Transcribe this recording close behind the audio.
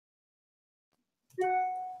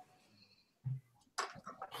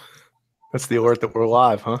That's the alert that we're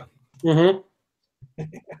live, huh? Mm-hmm.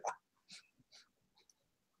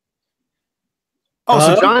 Oh,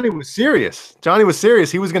 so Johnny was serious. Johnny was serious.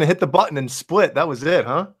 He was going to hit the button and split. That was it,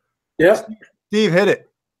 huh? Yep. Steve hit it.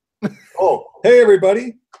 Oh, hey,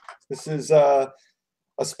 everybody. This is a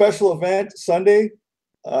special event Sunday.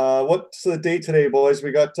 What's the date today, boys?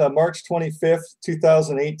 We got March 25th,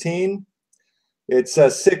 2018. It's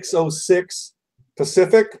 6:06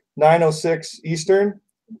 Pacific, 9:06 Eastern.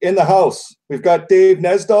 In the house, we've got Dave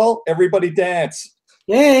Nesdall. Everybody dance.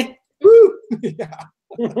 Yay. Woo! Yeah.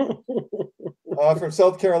 From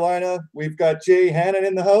South Carolina, we've got Jay Hannon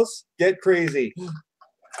in the house. Get crazy.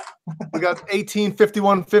 We got 18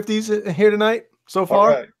 5150s here tonight so far.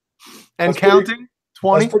 All right. And That's counting.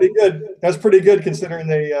 20. That's pretty good. That's pretty good considering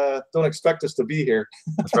they don't expect us to be here.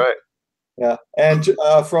 That's right. Yeah. And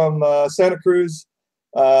from Santa Cruz,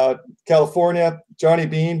 California, Johnny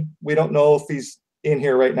Beane. We don't know if he's in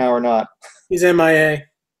here right now or not. He's MIA.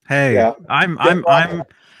 Hey, Yeah. I'm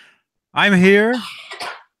here.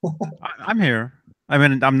 I'm here. I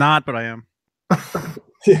mean, I'm not, but I am.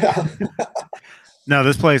 Yeah. No,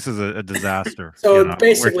 this place is a disaster. So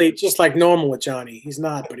basically, just like normal with Johnny. He's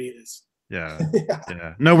not, but he is. Yeah.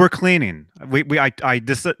 Yeah. No, we're cleaning. I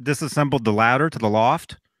disassembled the ladder to the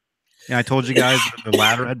loft. Yeah, I told you guys that the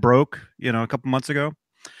ladder had broke, a couple months ago.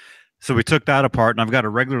 So we took that apart, and I've got a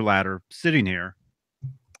regular ladder sitting here,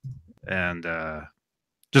 and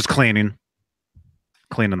just cleaning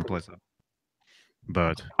the place up.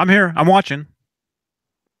 But I'm here. I'm watching.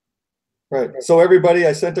 Right. So everybody,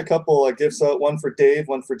 I sent a couple gifts out. One for Dave,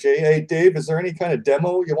 one for Jay. Hey, Dave, is there any kind of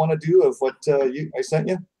demo you want to do of what I sent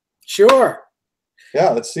you? Sure.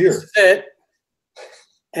 Yeah, let's see her. This is it.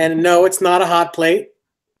 And no, it's not a hot plate.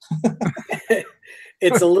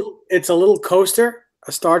 It's a little coaster,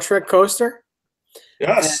 a Star Trek coaster.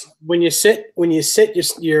 Yes. And when you sit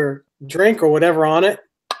your drink or whatever on it.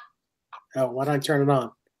 Oh, why don't I turn it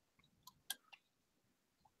on?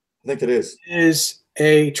 I think it is. Is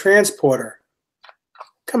a transporter.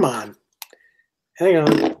 Come on. Hang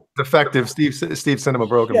on. Defective. Steve sent him a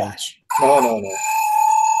broken one. No.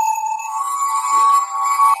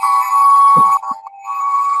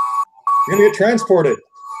 You're gonna get transported.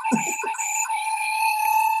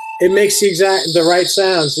 It makes the right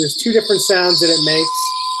sounds. There's two different sounds that it makes.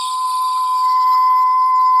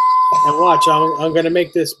 And watch, I'm going to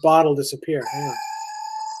make this bottle disappear. Hang on.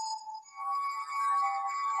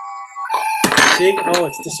 See? Oh,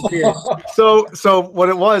 it's disappeared. So what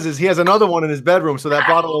it was is he has another one in his bedroom. So that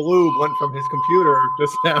bottle of lube went from his computer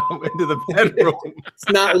just now into the bedroom. It's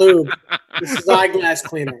not lube. This is eyeglass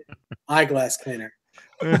cleaner. Eyeglass cleaner.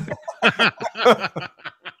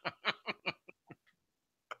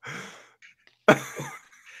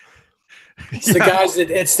 It's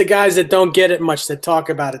the guys that don't get it much that talk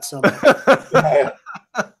about it so much.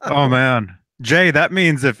 Oh man, Jay, that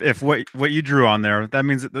means if what you drew on there, that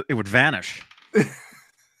means it would vanish.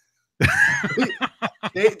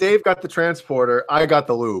 Dave got the transporter. I got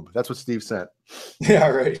the lube. That's what Steve sent. Yeah,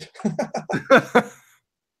 right.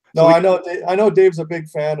 No, I know Dave's a big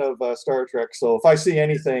fan of Star Trek. So if I see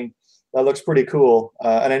anything that looks pretty cool,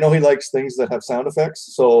 and I know he likes things that have sound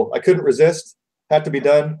effects, so I couldn't resist. Had to be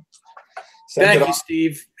done. Thank you,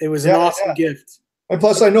 Steve. It was an awesome gift. And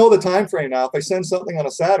plus, I know the time frame now. If I send something on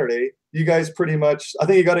a Saturday, you guys pretty much. I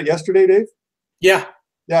think you got it yesterday, Dave. Yeah.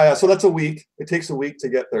 Yeah. So that's a week. It takes a week to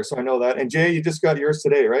get there. So I know that. And Jay, you just got yours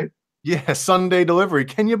today, right? Yeah, Sunday delivery.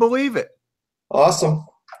 Can you believe it? Awesome.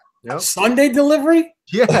 Yep. Sunday delivery?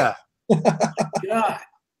 Yeah. God.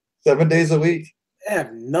 7 days a week. They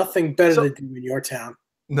have nothing better to do in your town.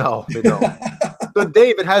 No, they don't. So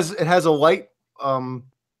Dave, it has a light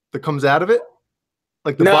that comes out of it,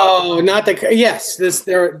 like the bottom. Not the yes. There's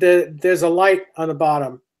a light on the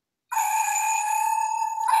bottom.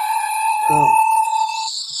 Oh.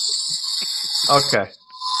 Okay.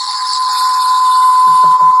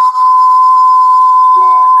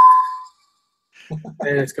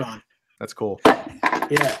 And it's gone. That's cool.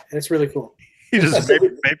 Yeah, it's really cool. You just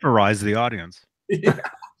vaporized the audience. Yeah.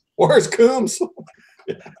 Where's Coombs?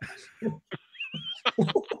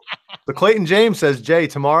 The Clayton James says, Jay,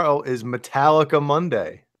 tomorrow is Metallica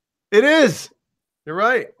Monday. It is. You're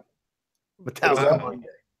right. Metallica Monday.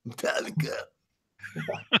 Metallica.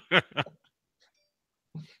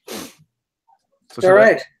 So all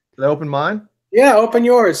right. Did I open mine? Yeah, open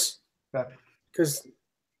yours. Okay. Because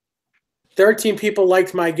 13 people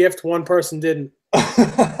liked my gift, one person didn't.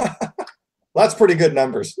 That's pretty good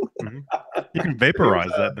numbers. Mm-hmm. You can vaporize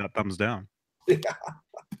that thumbs down. Yeah.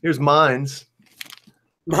 Here's mine's.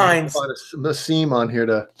 Mine's. A seam on here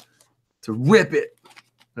to rip it.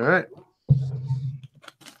 All right.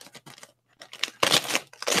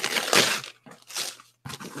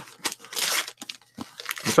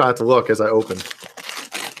 try not to look as I open.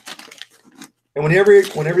 And whenever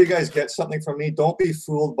you guys get something from me, don't be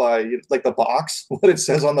fooled by like the box, what it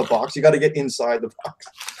says on the box. You got to get inside the box.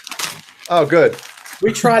 Oh, good.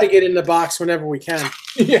 We try to get in the box whenever we can.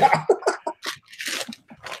 Yeah.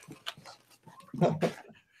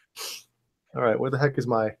 All right, where the heck is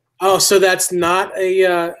my? Oh, so that's not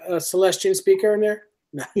a Celestian speaker in there?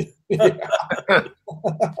 No.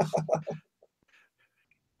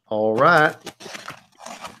 All right.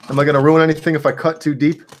 Am I going to ruin anything if I cut too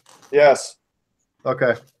deep? Yes.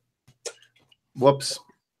 Okay. Whoops.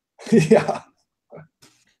 Yeah.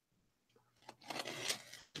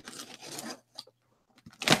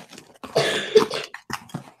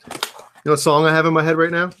 You know what song I have in my head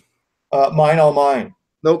right now? Mine, all mine.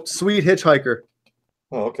 Nope. Sweet Hitchhiker.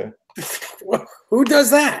 Oh, okay. Who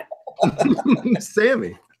does that?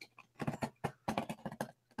 Sammy.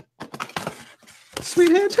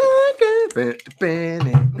 Sweet Hitchhiker.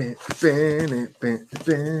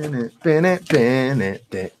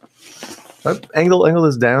 Angle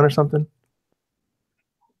this down or something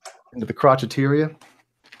into the crotcheteria.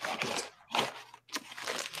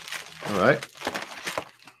 All right.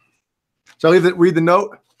 Shall I read the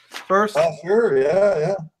note first? Sure.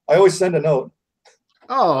 Yeah. I always send a note.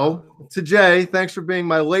 Oh, to Jay, thanks for being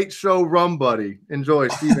my late show rum buddy. Enjoy,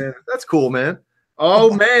 Steve Anderson. That's cool, man.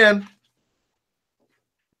 Oh, man.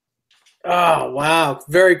 Oh, wow.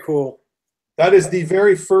 Very cool. That is the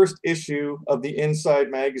very first issue of the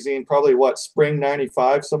Inside magazine. Probably what, spring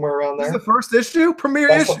 '95, somewhere around there. This is the first issue? Premiere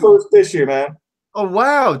That's issue? the first issue, man. Oh,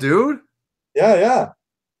 wow, dude. Yeah.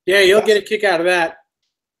 Yeah, you'll get a kick out of that.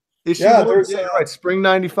 Issue Yeah, one? there's, You're right. Spring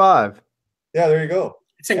 '95. Yeah, there you go.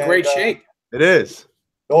 It's in great shape. It is.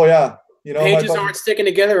 Oh, yeah. You know, Pages aren't sticking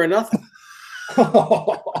together or nothing.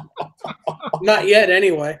 Not yet,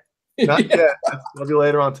 anyway. Not yet. That'll be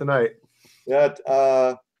later on tonight. Yeah,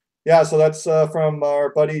 so that's from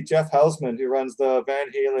our buddy Jeff Hausman, who runs the Van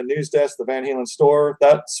Halen news desk, the Van Halen store.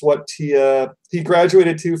 That's what he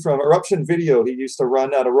graduated to from Eruption Video. He used to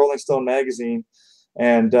run out of Rolling Stone magazine,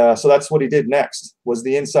 and so that's what he did next, was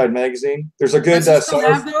the Inside magazine. There's a good. Does he still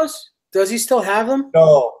have those? Does he still have them?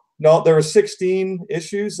 No, there were 16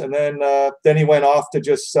 issues, and then he went off to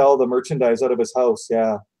just sell the merchandise out of his house.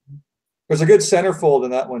 Yeah, there's a good centerfold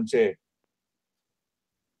in that one, Jay.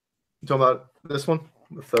 You talking about this one?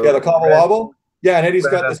 The Cabo Wabo? Yeah, and Eddie's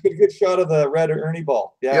got this good shot of the red Ernie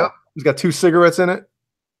ball. Yeah. Yep. He's got 2 cigarettes in it.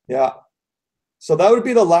 Yeah. So that would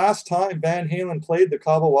be the last time Van Halen played the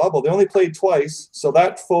Cabo Wabo. They only played twice. So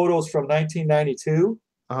that photo's from 1992.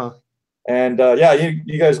 Uh-huh. And yeah,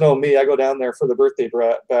 you guys know me. I go down there for the birthday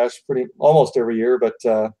bash almost every year. But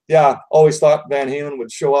yeah, always thought Van Halen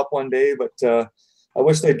would show up one day. But I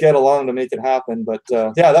wish they'd get along to make it happen. But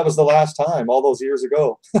yeah, that was the last time all those years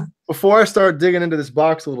ago. Before I start digging into this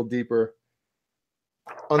box a little deeper,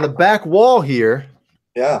 on the back wall here,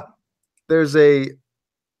 yeah, there's a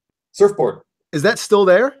surfboard. Is that still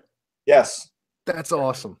there? Yes. That's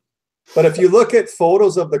awesome. But if you look at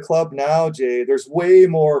photos of the club now, Jay, there's way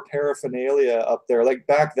more paraphernalia up there. Like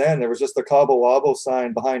back then, there was just the Cabo Wabo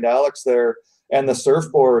sign behind Alex there and the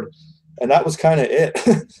surfboard. And that was kind of it.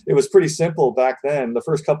 It was pretty simple back then, the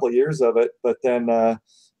first couple of years of it. But then,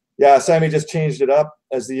 yeah, Sammy just changed it up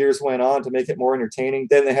as the years went on to make it more entertaining.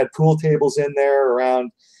 Then they had pool tables in there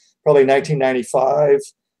around probably 1995.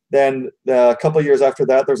 Then a couple of years after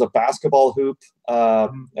that, there's a basketball hoop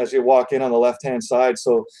as you walk in on the left-hand side.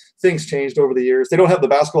 So things changed over the years. They don't have the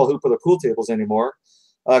basketball hoop or the pool tables anymore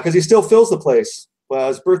because he still fills the place. Well,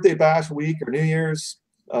 his birthday bash week or New Year's,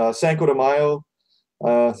 Cinco de Mayo,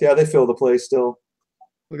 yeah, they fill the place still.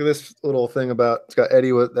 Look at this little thing about it's got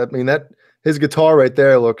Eddie with. I mean that his guitar right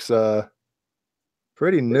there looks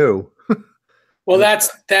pretty new. Well, that's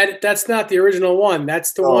not the original one.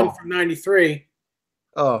 That's the one from '93.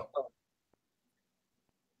 Oh.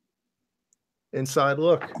 Inside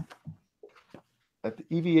look at the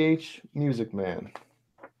EVH Music Man.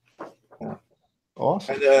 Yeah.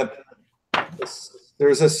 Awesome. And,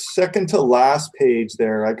 there's a second to last page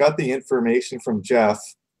there. I got the information from Jeff.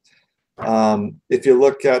 If you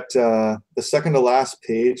look at the second to last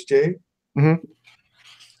page, Jay,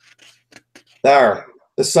 there,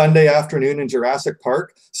 the Sunday afternoon in Jurassic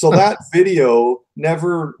Park. So that video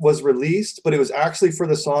never was released, but it was actually for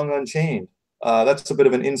the song Unchained. That's a bit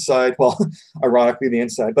of an inside, well, ironically the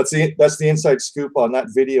inside, but that's the inside scoop on that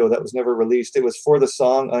video that was never released. It was for the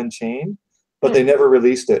song Unchained, but they never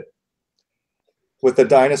released it. With the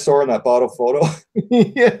dinosaur in that bottle photo.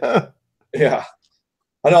 Yeah. Yeah.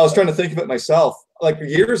 I know, I was trying to think of it myself. like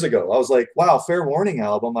years ago. I was like, wow, Fair Warning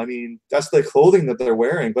album. I mean, that's the clothing that they're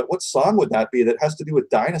wearing, but what song would that be that has to do with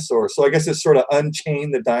dinosaurs? So I guess it's sort of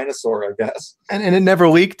Unchain the Dinosaur, I guess. And it never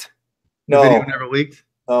leaked? No. The video never leaked?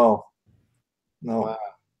 No. Wow.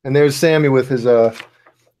 And there's Sammy with his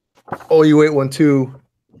OU812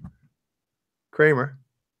 Kramer.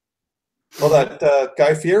 Well, that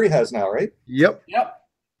Guy Fieri has now, right? Yep.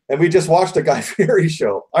 And we just watched a Guy Fieri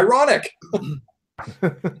show. Ironic.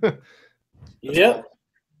 Yep.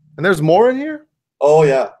 And there's more in here? Oh,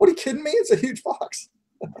 yeah. What are you kidding me? It's a huge box.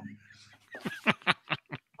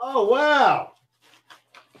 Oh, wow.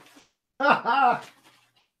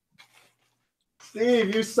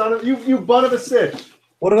 Steve, you son of you butt of a sitch.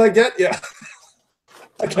 What did I get? Yeah.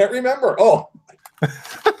 I can't remember. Oh.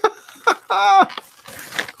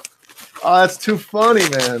 Oh, that's too funny,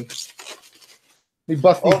 man. He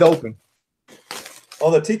bust these open.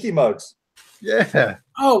 Oh, the tiki mugs. Yeah.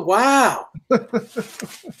 Oh, wow.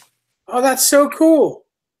 Oh, that's so cool.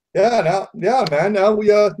 Yeah, man. Now we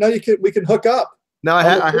can hook up. Now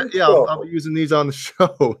I'll be using these on the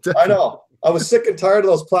show. I know. I was sick and tired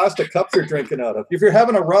of those plastic cups you're drinking out of. If you're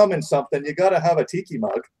having a rum and something, you got to have a tiki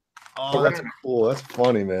mug. Oh, that's cool. That's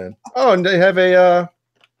funny, man. Oh, and they have a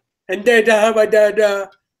And da.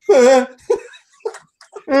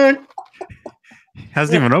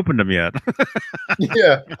 Hasn't even opened them yet.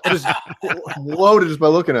 yeah, I just loaded just by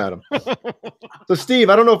looking at them. So, Steve,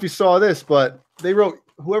 I don't know if you saw this, but they wrote,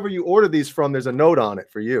 whoever you ordered these from, there's a note on it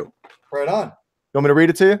for you. Right on. You want me to read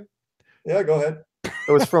it to you? Yeah, go ahead.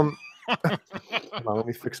 It was from, hold on, let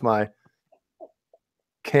me fix my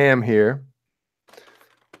cam here.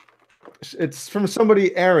 It's from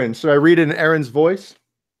somebody, Aaron. Should I read it in Aaron's voice?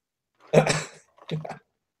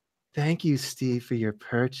 Thank you, Steve, for your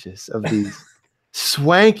purchase of these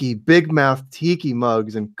swanky big mouth tiki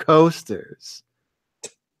mugs and coasters.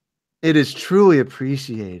 It is truly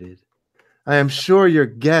appreciated. I am sure your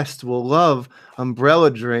guest will love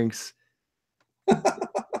umbrella drinks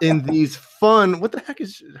in these fun. What the heck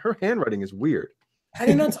is her handwriting is weird. How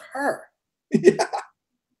do you know it's her? Yeah.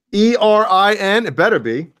 ERIN. It better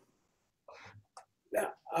be.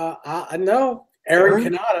 No. Aaron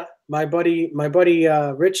Kanata. My buddy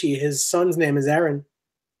Richie, his son's name is Aaron.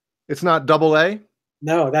 It's not double A?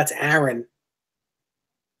 No, that's Aaron.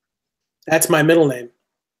 That's my middle name.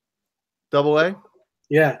 Double A?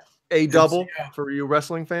 Yeah. A double MCO. for you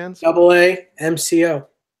wrestling fans? Double A, MCO.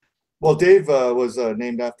 Well, Dave was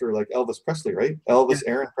named after like Elvis Presley, right? Elvis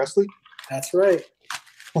Aaron Presley. That's right.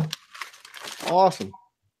 Awesome.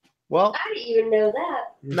 Well, I didn't even know that.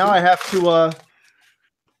 now I have to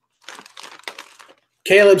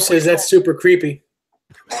Caleb says that's super creepy.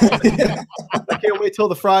 I can't wait till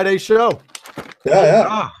the Friday show. Yeah.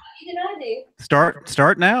 Ah, Even I do.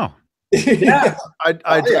 start now. Yeah.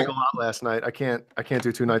 I drank a lot last night. I can't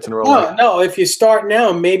do 2 nights in a row. Oh, no, if you start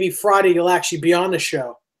now, maybe Friday you'll actually be on the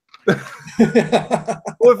show. Well,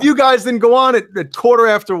 if you guys didn't go on at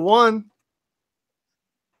 1:15.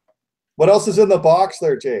 What else is in the box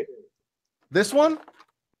there, Jay? This one?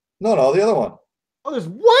 No, the other one. Oh, there's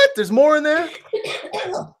what? There's more in there?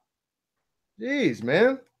 Jeez,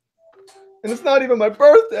 man. And it's not even my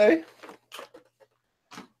birthday.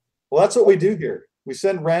 Well, that's what we do here. We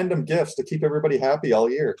send random gifts to keep everybody happy all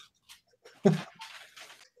year.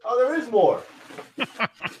 Oh, there is more.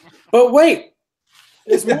 But wait,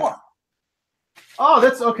 there's more. Oh,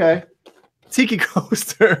 that's okay. Tiki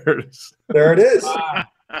coasters. There it is.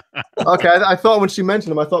 Okay, I thought when she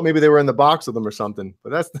mentioned them, I thought maybe they were in the box with them or something.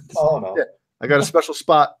 But that's Oh, no. yeah, I got a special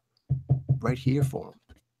spot right here for them.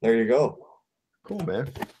 There you go. Cool,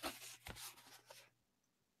 man.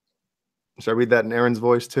 Should I read that in Aaron's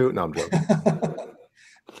voice too? No, I'm joking.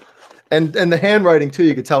 And the handwriting too,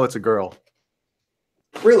 you could tell it's a girl.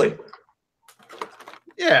 Really?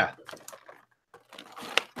 Yeah.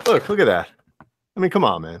 Look at that. I mean, come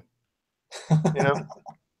on, man. You know?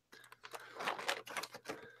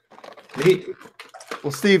 Neat.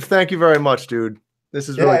 Well, Steve, thank you very much, dude. This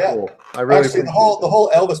is really cool. I really Actually, the whole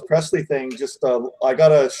Elvis Presley thing, just I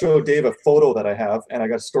gotta show Dave a photo that I have, and I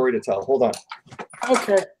got a story to tell. Hold on.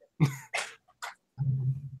 Okay.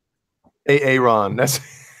 Ron. That's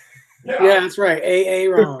Yeah, that's right.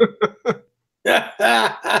 Ron.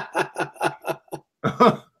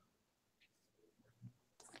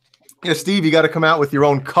 Yeah, Steve, you got to come out with your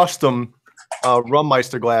own custom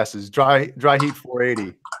Rummeister glasses, dry heat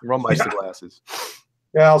 480 Rummeister glasses.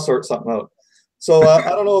 Yeah, I'll sort something out. So I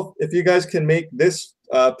don't know if you guys can make this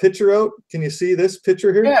picture out. Can you see this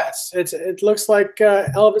picture here? Yes, it looks like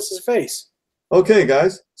Elvis's face. Okay,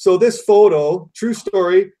 guys. So this photo, true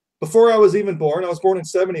story, before I was even born. I was born in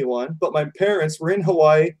 71, but my parents were in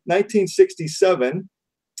Hawaii, 1967,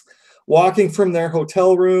 walking from their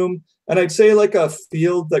hotel room. And I'd say like a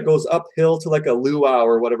field that goes uphill to like a luau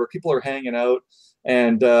or whatever. People are hanging out.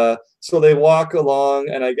 And so they walk along,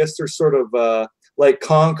 and I guess there's sort of like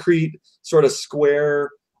concrete sort of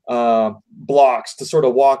square blocks to sort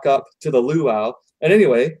of walk up to the luau. And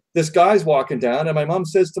anyway, this guy's walking down, and my mom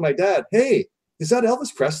says to my dad, "Hey, is that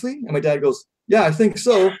Elvis Presley?" And my dad goes, "Yeah, I think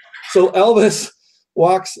so." So Elvis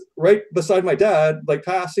walks right beside my dad, like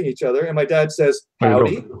passing each other. And my dad says,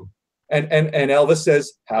 "Howdy." And Elvis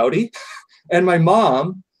says, "Howdy." And my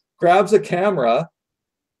mom grabs a camera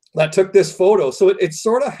that took this photo. So it's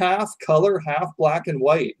sort of half color, half black and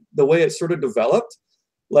white, the way it sort of developed,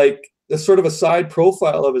 like the sort of a side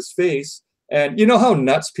profile of his face. And you know how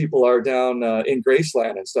nuts people are down in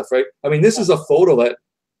Graceland and stuff, right? I mean, this is a photo that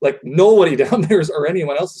like nobody down there or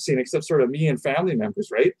anyone else has seen except sort of me and family members,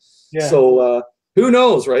 right? Yeah. So who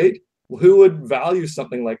knows, right? Who would value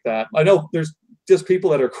something like that? I know there's just people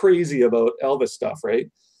that are crazy about Elvis stuff,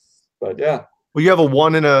 right? But yeah. Well, you have a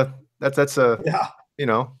one in a that's a yeah. You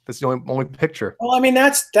know, that's the only picture. Well, I mean,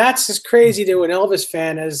 that's as crazy to an Elvis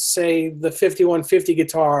fan as, say, the 5150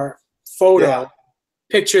 guitar photo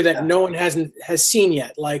picture that no one has seen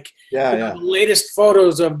yet. Like, the latest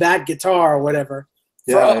photos of that guitar or whatever.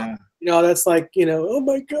 You know, that's like, you know, oh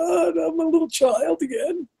my God, I'm a little child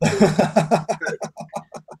again.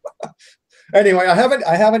 Anyway, I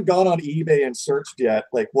haven't gone on eBay and searched yet,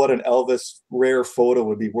 like what an Elvis rare photo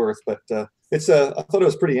would be worth, but I thought it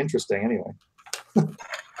was pretty interesting anyway.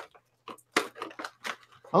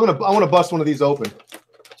 I want to bust one of these open.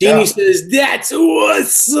 Jeannie says, "That's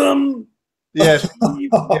awesome." Yes. Beanie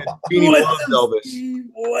loves Elvis.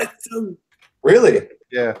 Awesome. Really?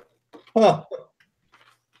 Yeah. Huh.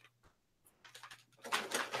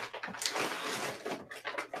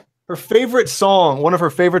 Her favorite song, one of her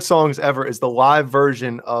favorite songs ever, is the live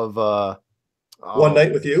version of One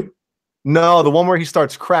Night with You? No, the one where he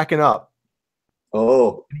starts cracking up.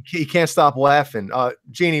 Oh. He can't stop laughing.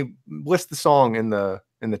 Jeannie, list the song in the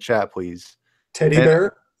chat, please. Teddy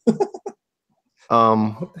Bear? What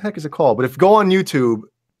the heck is it called? But if you go on YouTube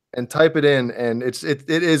and type it in, and it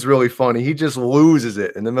is really funny. He just loses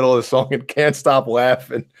it in the middle of the song and can't stop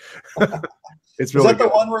laughing. It's really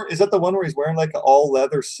is that the one where he's wearing like an all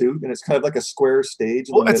leather suit and it's kind of like a square stage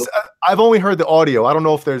in the middle? I've only heard the audio. I don't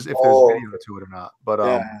know if there's video to it or not.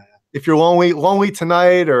 But if you're lonely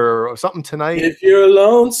tonight or something tonight. If you're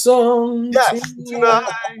lonesome. Yes, tonight.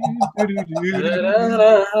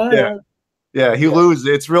 Yeah, he loses.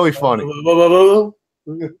 It's really funny.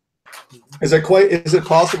 Is it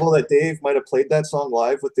possible that Dave might have played that song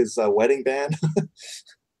live with his wedding band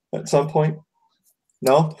at some point?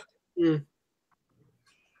 No?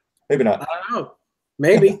 Maybe not. I don't know.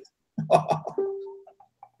 Maybe.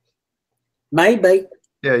 Maybe.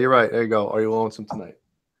 Yeah, you're right. There you go. Are you lonesome tonight?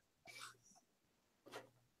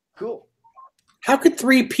 Cool. How could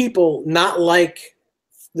three people not like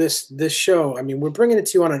this show? I mean, we're bringing it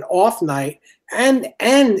to you on an off night, and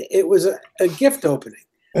it was a gift opening.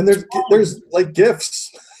 And there's like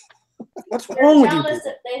gifts. What's wrong with you? Jealous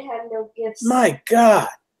if they had no gifts. My God.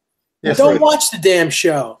 Yes, don't watch the damn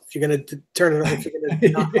show if you're going to turn it on. If you're going to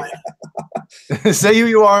not like it. Say who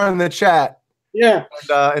you are in the chat. Yeah.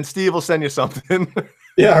 And Steve will send you something.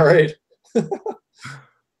 Yeah, right.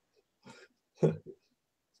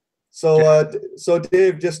 So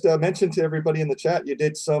Dave, just mentioned to everybody in the chat, you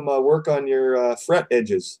did some work on your fret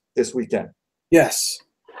edges this weekend. Yes.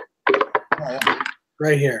 Oh, yeah.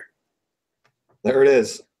 Right here. There it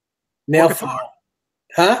is. Nail file.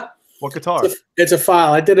 Huh? What guitar? It's a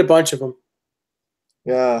file. I did a bunch of them.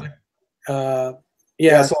 Yeah.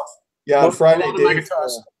 Yeah. On Friday, Dave. A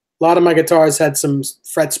lot of my guitars had some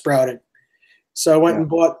fret sprouting. So I went and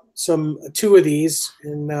bought two of these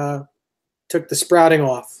and took the sprouting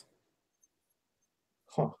off.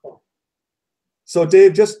 Huh. So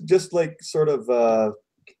Dave, just like sort of,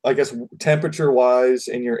 I guess, temperature-wise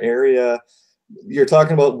in your area, you're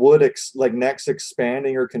talking about wood like necks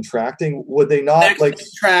expanding or contracting. Would they not necks like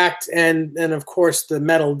contract and of course the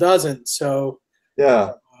metal doesn't? So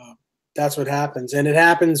yeah, that's what happens, and it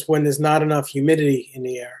happens when there's not enough humidity in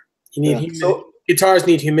the air. You need humidity. So, guitars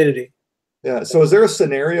need humidity. Yeah. So is there a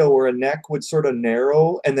scenario where a neck would sort of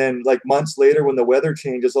narrow, and then like months later, when the weather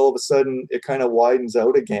changes, all of a sudden it kind of widens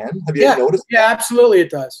out again? Have you noticed? Yeah, absolutely,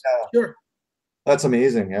 it does. Yeah. Sure. That's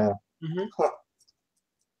amazing. Yeah. Mm-hmm. Huh.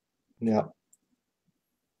 Yeah.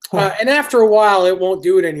 And after a while, it won't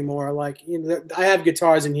do it anymore. Like I have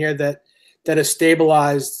guitars in here that have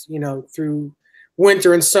stabilized, through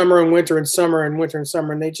winter and summer and winter and summer and winter and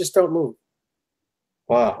summer, and they just don't move.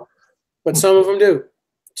 Wow. but some of them do.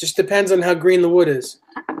 Just depends on how green the wood is.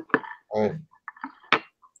 All right.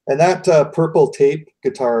 And that purple tape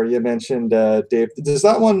guitar you mentioned, Dave, does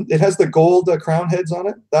that one, it has the gold crown heads on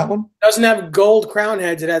it, that one? Doesn't have gold crown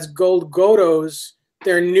heads. It has gold Godos.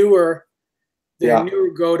 They're newer. They're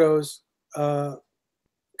newer Godos.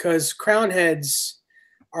 Because crown heads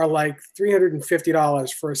are like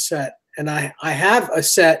 $350 for a set. And I have a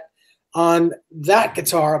set on that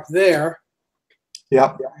guitar up there.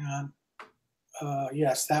 Yeah.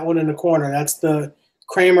 Yes, that one in the corner. That's the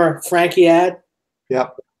Kramer Frankie ad.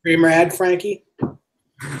 Yep. Kramer ad Frankie.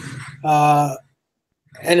 And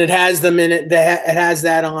it has them in it. It has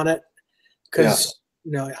that on it because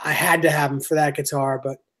I had to have them for that guitar.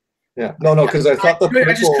 But no, because I thought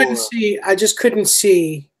I just couldn't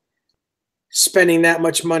see spending that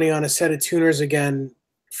much money on a set of tuners again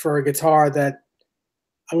for a guitar that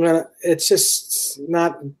it's just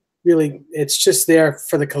not really. It's just there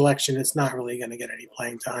for the collection. It's not really going to get any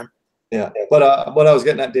playing time. Yeah, but what I was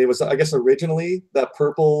getting at, Dave, was I guess originally that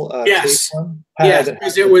purple tape one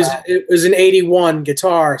because it was an '81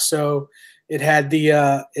 guitar, so it had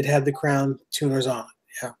the crown tuners on it.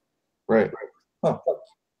 Yeah, right. Huh.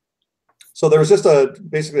 So there was just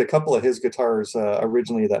basically a couple of his guitars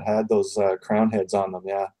originally that had those crown heads on them.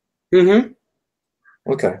 Yeah. Mm-hmm.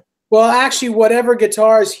 Okay. Well, actually, whatever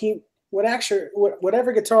guitars he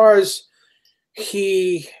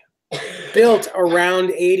built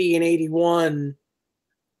around 80 and 81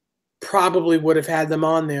 probably would have had them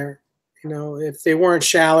on there. If they weren't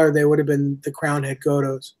Schaller, they would have been the crown head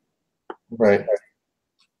Godos. Right.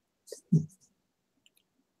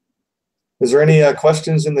 Is there any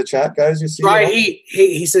questions in the chat, guys? You see? Right.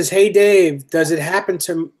 He says, "Hey Dave, does it happen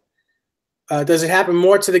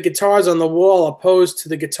more to the guitars on the wall opposed to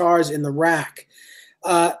the guitars in the rack?"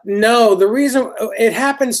 No, the reason it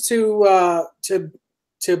happens to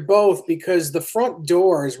both because the front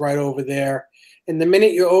door is right over there, and the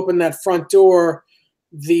minute you open that front door,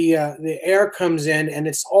 the air comes in, and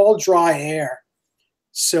it's all dry air.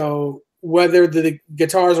 So whether the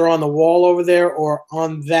guitars are on the wall over there or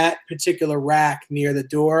on that particular rack near the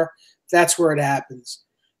door, that's where it happens.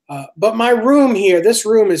 But my room here, this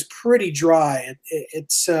room is pretty dry.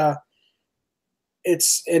 It's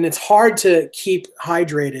hard to keep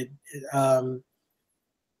hydrated.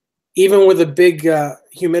 Even with a big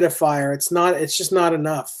humidifier, it's just not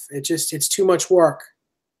enough. It's too much work.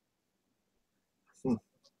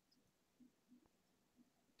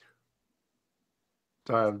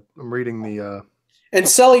 I'm reading the and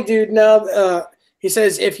Sully dude now he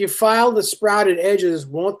says, if you file the sprouted edges,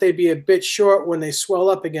 won't they be a bit short when they swell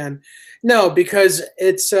up again? No, because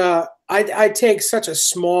it's I take such a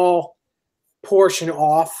small portion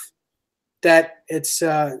off that it's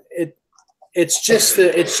just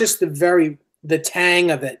the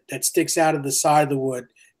tang of it that sticks out of the side of the wood,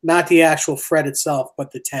 not the actual fret itself,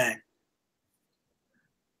 but the tang.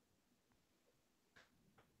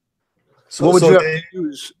 So what would you have to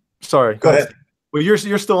use? Sorry, go ahead. Well, you're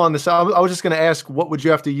still on this. I was just going to ask, what would you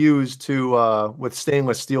have to use to with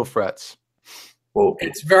stainless steel frets? Well,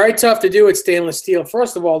 it's very tough to do with stainless steel.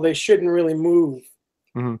 First of all, they shouldn't really move.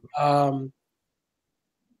 Mm-hmm.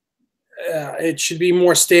 It should be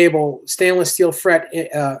more stable. Stainless steel fret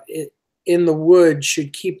in the wood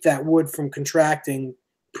should keep that wood from contracting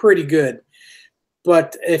pretty good.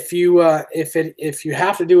 But if you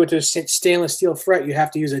have to do it to a stainless steel fret, you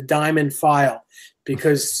have to use a diamond file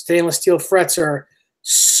because stainless steel frets are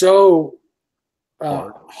so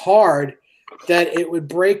hard that it would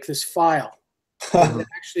break this file. It would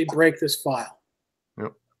actually break this file.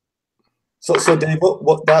 Yep. So Dave,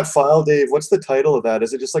 what that file, Dave? What's the title of that?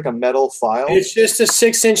 Is it just like a metal file? It's just a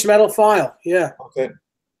 6-inch metal file. Yeah. Okay.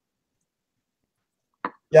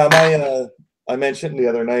 Yeah, I mentioned the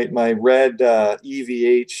other night my red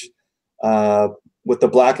EVH with the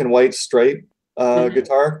black and white stripe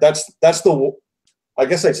guitar. That's the, I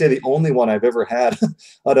guess I'd say the only one I've ever had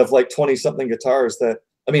out of like 20 something guitars that,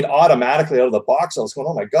 I mean, automatically out of the box, I was going,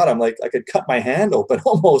 oh my God, I'm like, I could cut my hand open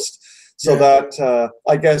almost. So that,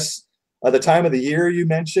 I guess the time of the year you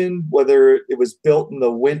mentioned, whether it was built in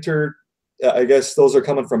the winter, I guess those are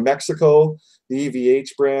coming from Mexico, the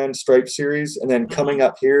EVH brand Stripe series, and then coming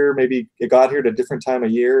up here, maybe it got here at a different time of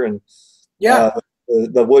year, and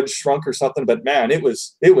the wood shrunk or something. But man, it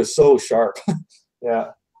was so sharp.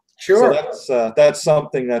 Yeah, sure. So that's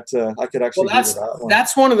something that I could actually. Well,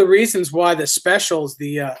 that's one of the reasons why the specials,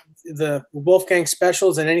 the Wolfgang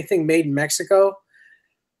specials, and anything made in Mexico.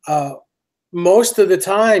 Most of the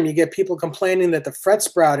time you get people complaining that the fret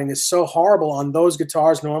sprouting is so horrible on those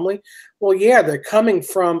guitars normally. Well, yeah, they're coming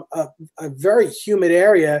from a very humid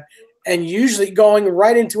area and usually going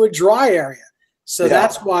right into a dry area. So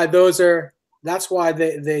that's why they do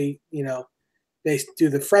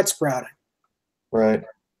the fret sprouting. Right.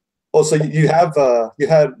 Oh, so you had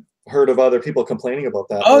heard of other people complaining about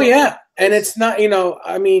that? Oh yeah, and it's not,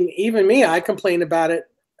 I mean, even me, I complain about it.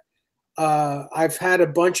 I've had a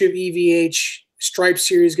bunch of EVH Stripe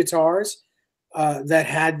Series guitars that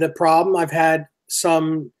had the problem. I've had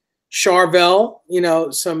some Charvel,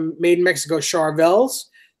 some made in Mexico Charvels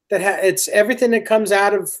that it's everything that comes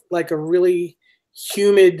out of like a really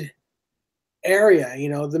humid area.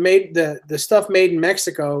 The stuff made in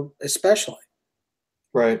Mexico, especially.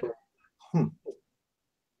 Right.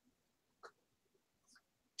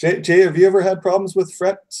 Jay, have you ever had problems with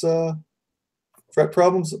fret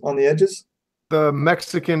problems on the edges? The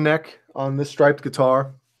Mexican neck on this striped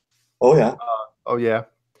guitar. Oh yeah. Oh yeah.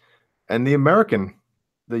 And the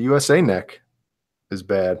USA neck is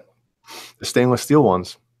bad. The stainless steel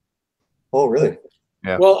ones. Oh really?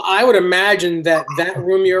 Yeah. Well, I would imagine that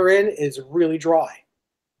room you're in is really dry.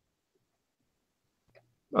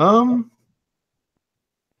 And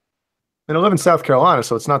I live in South Carolina,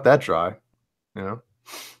 so it's not that dry, And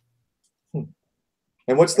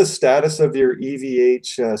what's the status of your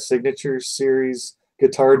EVH Signature Series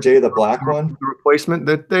guitar, Jay, the black one? The replacement,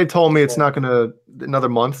 that they told me it's not going to another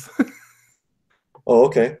month. Oh,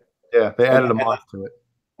 okay. Yeah, they added a month to it.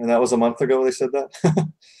 And that was a month ago they said that?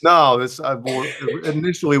 No, this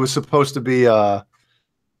initially was supposed to be the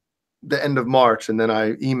end of March, and then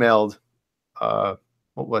I emailed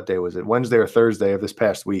what day was it? Wednesday or Thursday of this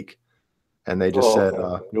past week. And they just said,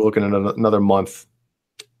 you're looking at another month.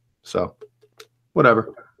 So,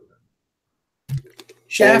 whatever.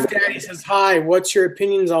 Shaft Daddy says, hi, what's your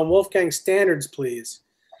opinions on Wolfgang Standards, please?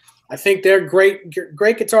 I think they're great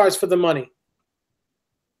guitars for the money.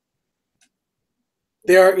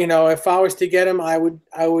 They're, if I was to get them, I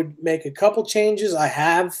would make a couple changes. I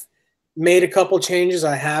have made a couple changes.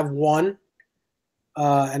 I have one,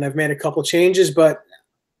 and I've made a couple changes, but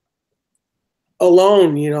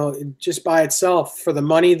alone, just by itself, for the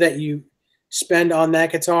money that you spend on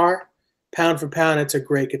that guitar, pound for pound, it's a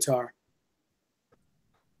great guitar.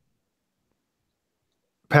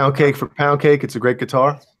 Pound cake for pound cake, it's a great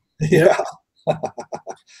guitar. Yeah.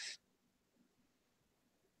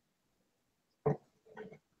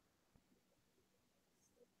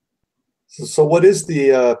 So what is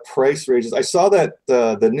the price ranges? I saw that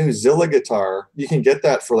the new Zilla guitar, you can get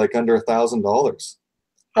that for like under $1,000.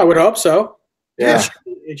 I would hope so. Yeah.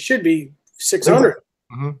 It should be $600.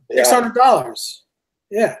 $600.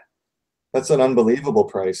 Yeah. That's an unbelievable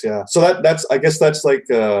price. Yeah. So I guess that's like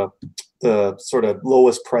the sort of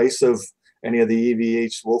lowest price of any of the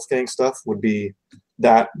EVH Wolfgang stuff would be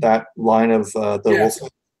that line of the Wolfgang.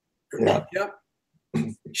 Yeah. Yep.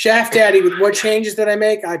 Shaft Daddy, with what changes did I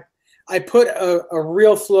make? I put a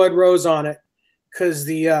real Floyd Rose on it because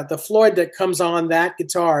the Floyd that comes on that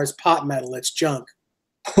guitar is pot metal. It's junk.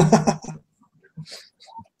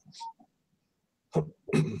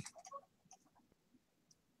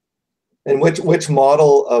 And which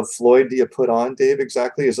model of Floyd do you put on, Dave,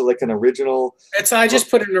 exactly? Is it like an original? I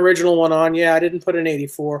just put an original one on. Yeah, I didn't put an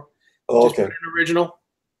 84. Oh, just okay. Put an original.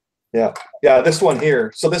 Yeah. Yeah, this one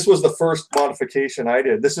here. So this was the first modification I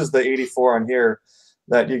did. This is the 84 on here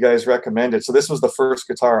that you guys recommended. So this was the first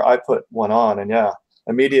guitar I put one on. And yeah,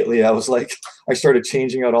 immediately I was like, I started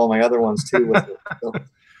changing out all my other ones too. With it. So,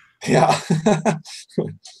 yeah.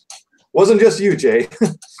 Wasn't just you, Jay.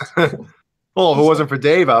 Well, if it wasn't for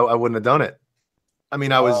Dave, I wouldn't have done it. I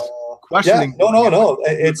mean, I was questioning. Yeah, no.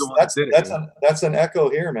 That's an echo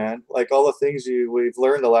here, man. Like all the things we've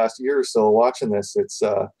learned the last year or so watching this, it's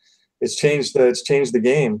changed the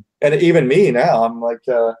game. And even me now, I'm like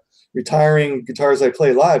retiring guitars I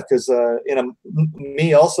play live because in a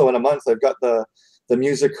month I've got the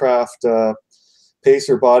Musicraft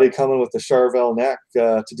Pacer body coming with the Charvel neck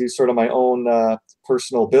to do sort of my own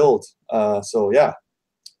personal build. So yeah.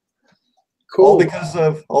 Cool.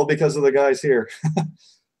 All because of the guys here.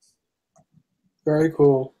 Very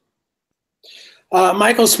cool.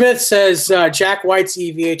 Michael Smith says Jack White's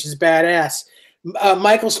EVH is badass.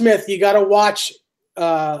 Michael Smith, you got to watch.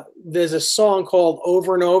 There's a song called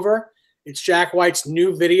Over and Over. It's Jack White's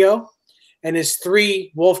new video, and there's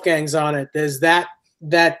 3 Wolfgangs on it. There's that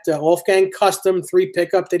Wolfgang custom 3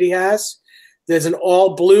 pickup that he has. There's an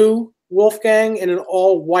all blue Wolfgang and an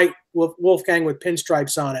all white Wolfgang with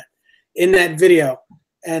pinstripes on it in that video,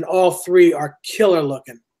 and all 3 are killer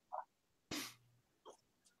looking.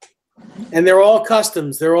 And they're all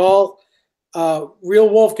customs. They're all real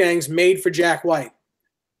Wolfgangs made for Jack White.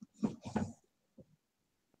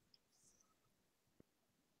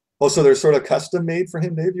 Oh, so they're sort of custom made for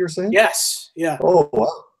him, Dave, you were saying? Yes. Yeah. Oh,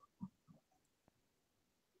 wow.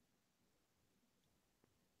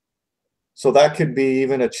 So that could be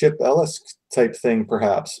even a Chip Ellis type thing,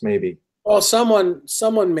 perhaps, maybe. Well, someone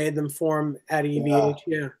made them for him at EVH.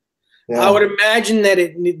 Yeah. Yeah. I would imagine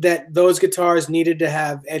that those guitars needed to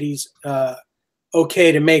have Eddie's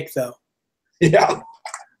okay to make, though. Yeah.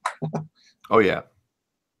 Oh yeah.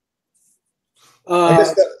 I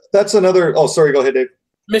guess that's another. Oh, sorry. Go ahead, Dave.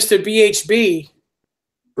 Mr. BHB.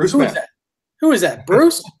 Bruce Who Man. is that? Who is that?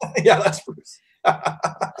 Bruce? Yeah, that's Bruce.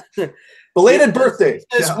 Belated birthday.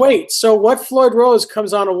 Says, Yeah. wait, so what Floyd Rose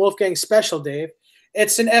comes on a Wolfgang special, Dave?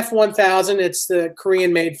 It's an F1000. It's the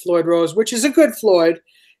Korean-made Floyd Rose, which is a good Floyd.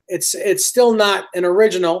 It's still not an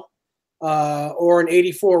original or an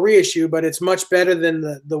 84 reissue, but it's much better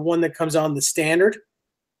than the one that comes on the standard.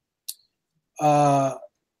 So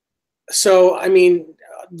I mean,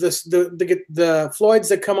 the Floyds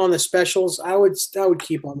that come on the specials, I would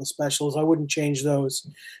keep on the specials. I wouldn't change those,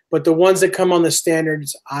 but the ones that come on the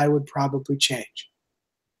standards, I would probably change.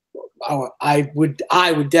 I would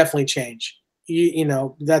definitely change. You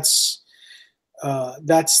know, that's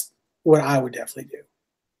what I would definitely do.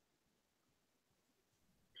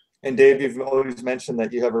 And Dave, you've always mentioned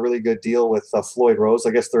that you have a really good deal with Floyd Rose.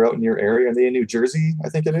 I guess they're out in your area. Are they in New Jersey? I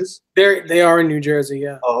think it is. They are in New Jersey.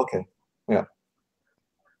 Yeah. Oh, okay. Yeah.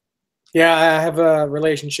 Yeah, I have a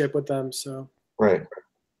relationship with them, so Right.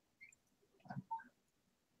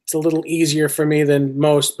 it's a little easier for me than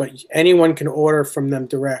most. But anyone can order from them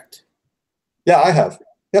direct. Yeah, I have.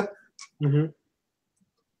 Yep. Mm-hmm.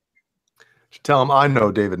 Tell him I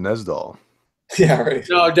know David Nesdall. Yeah, right.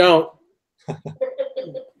 No, don't.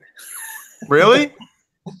 Really?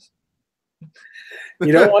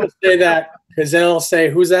 You don't want to say that because then I'll say,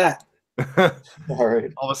 "Who's that?" All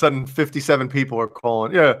right. All of a sudden, 57 people are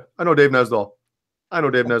calling. Yeah, I know Dave Nesdall. I know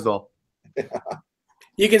Dave Nesdall.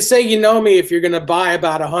 You can say you know me if you're going to buy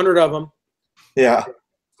about 100 of them. Yeah.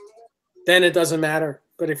 Then it doesn't matter.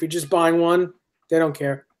 But if you're just buying one, they don't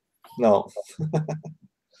care. No.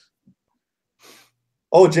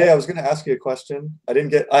 Oh, Jay, I was going to ask you a question. I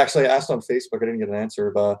actually asked on Facebook. I didn't get an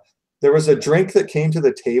answer. But there was a drink that came to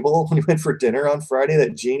the table when we went for dinner on Friday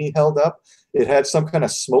that Jeannie held up. It had some kind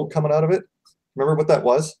of smoke coming out of it. Remember what that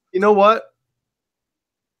was? You know what?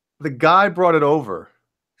 The guy brought it over.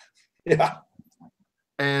 Yeah.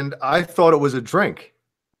 And I thought it was a drink.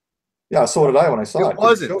 Yeah, so did I when I saw it. It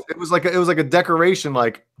wasn't. It was like a decoration.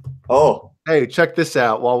 Like, oh, hey, check this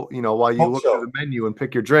out while you look through the menu and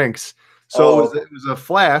pick your drinks. So it was a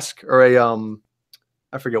flask or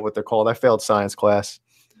I forget what they're called. I failed science class.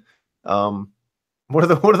 What are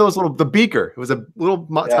those little the beaker? It was a little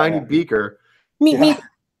tiny beaker. Me.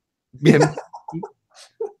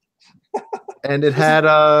 And it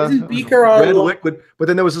had beaker red liquid, but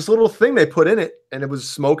then there was this little thing they put in it, and it was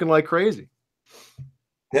smoking like crazy.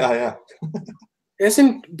 Yeah.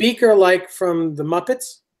 Isn't Beaker like from the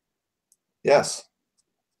Muppets? Yes.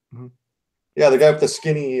 Mm-hmm. Yeah, the guy with the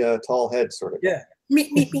skinny, tall head, sort of. Yeah. Me.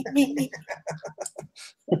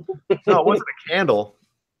 No, it wasn't a candle.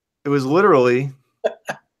 It was literally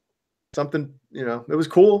something. It was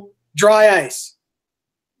cool. Dry ice.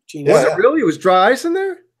 Yeah, Was it really? It was dry ice in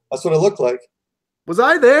there. That's what it looked like. Was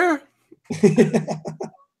I there? It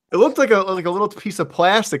looked like a little piece of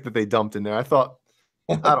plastic that they dumped in there. I thought,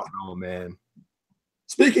 I don't know, man.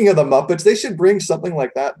 Speaking of the Muppets, they should bring something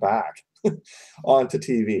like that back onto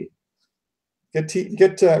TV.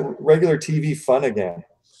 Get regular TV fun again.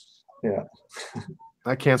 Yeah.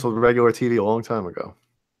 I canceled regular TV a long time ago.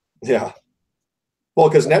 Yeah. Well,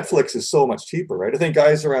 because Netflix is so much cheaper, right? I think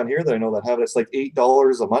guys around here that I know that have it, it's like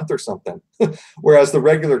 $8 a month or something. Whereas the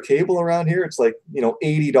regular cable around here, it's like,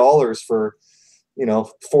 $80 for,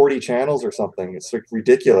 40 channels or something. It's like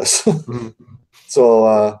ridiculous. Mm-hmm.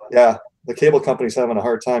 So, yeah, the cable company's having a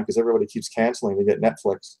hard time because everybody keeps canceling to get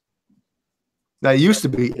Netflix. Now, it used to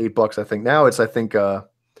be $8, I think. Now it's, I think,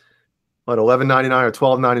 $11.99 or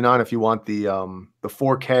 $12.99 if you want the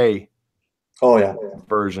 4K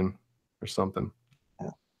version or something.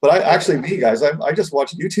 But me guys, I just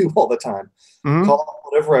watch YouTube all the time. Mm-hmm. Call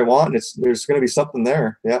whatever I want, and there's going to be something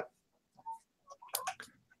there. Yeah.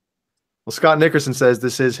 Well, Scott Nickerson says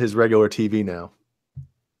this is his regular TV now.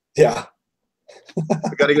 Yeah.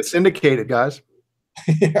 We got to get syndicated, guys.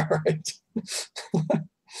 Yeah, right.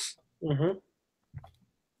 Mm-hmm.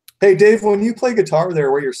 Hey, Dave, when you play guitar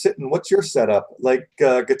there where you're sitting, what's your setup? Like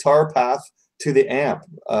guitar path to the amp.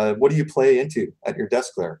 What do you play into at your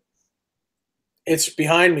desk there? It's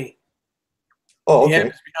behind me. Oh, okay. Yeah,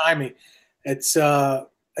 it's behind me. It's an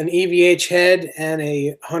EVH head and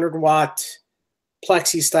a 100-watt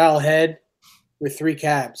plexi style head with 3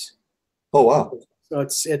 cabs. Oh wow. So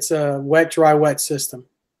it's a wet, dry, wet system.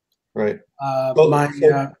 Right.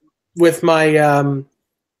 With my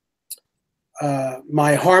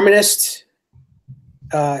my harmonist,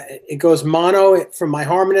 it goes mono from my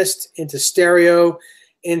harmonist into stereo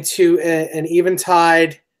into an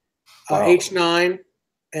Eventide H9,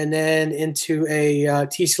 and then into a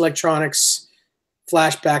TC Electronics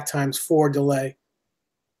flashback ×4 delay.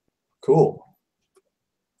 Cool.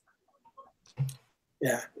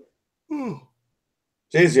 Yeah.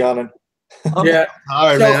 Jay's yawning. Yeah.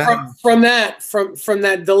 All right, So man. from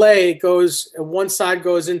that delay, it goes, one side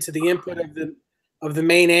goes into the input of the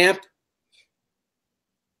main amp.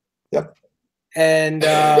 Yep. And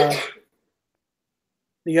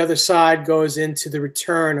the other side goes into the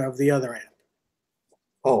return of the other amp.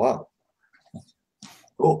 Oh wow.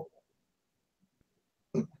 Cool.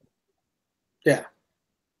 Yeah.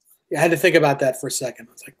 I had to think about that for a second.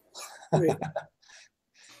 I was like, wait.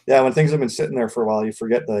 Yeah, when things have been sitting there for a while, you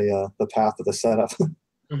forget the path of the setup.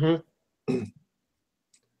 Mm-hmm.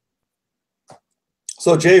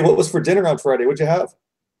 So Jay, what was for dinner on Friday? What'd you have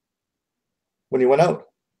when you went out?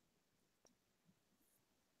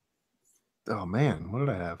 Oh man, what did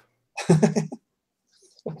I have? I'm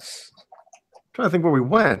trying to think where we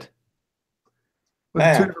went.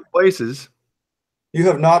 Went to 2 different places. You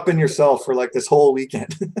have not been yourself for like this whole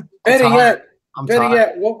weekend. Better yet,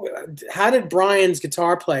 tired. how did Brian's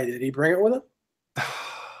guitar play? Did he bring it with him?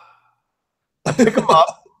 I pick him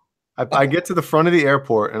up. I get to the front of the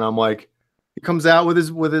airport, and I'm like, he comes out with his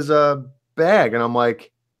bag, and I'm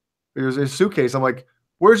like, there's his suitcase. I'm like,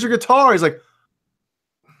 where's your guitar? He's like,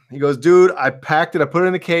 he goes, dude, I packed it. I put it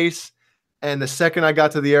in the case, and the second I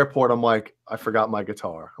got to the airport, I'm like, I forgot my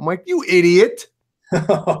guitar. I'm like, you idiot.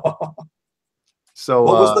 So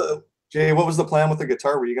what was the plan with the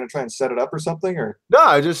guitar? Were you going to try and set it up or something, or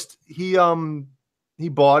no? He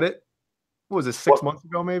bought it. What was it, 6 months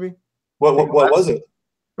ago, maybe? What was it?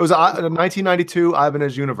 It was a 1992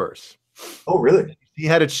 Ibanez Universe. Oh, really? He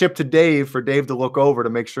had it shipped to Dave for Dave to look over to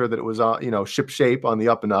make sure that it was ship shape on the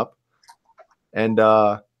up and up. And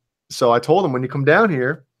so I told him, when you come down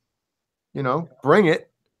here, bring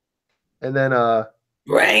it, and then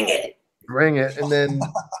bring it, and then.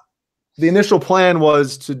 The initial plan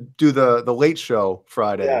was to do the late show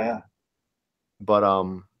Friday. Yeah. But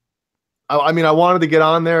I mean, I wanted to get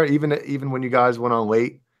on there even when you guys went on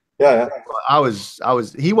late. Yeah.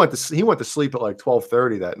 He went to sleep at like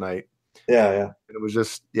 12:30 that night. Yeah. And it was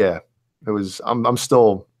just it was I'm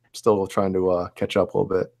still trying to catch up a little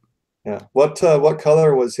bit. Yeah. What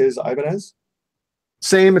color was his Ibanez?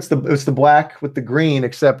 Same. It's the black with the green,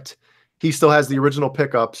 except he still has the original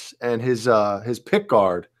pickups, and his pick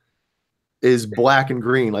guard is black and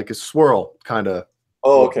green, like a swirl kind of.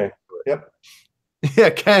 Oh, okay. Yep. Yeah,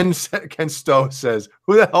 Ken Stowe says,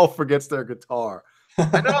 who the hell forgets their guitar?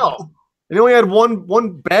 I know. And he only had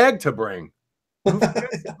one bag to bring. What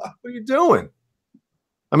are you doing?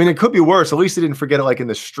 I mean, it could be worse. At least he didn't forget it like in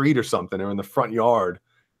the street or something, or in the front yard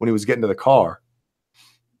when he was getting to the car.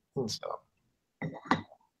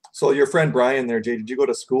 So your friend Brian there, Jay, did you go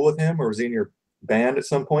to school with him, or was he in your band at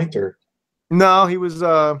some point, or? No, he was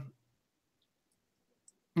a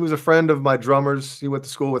friend of my drummer's. He went to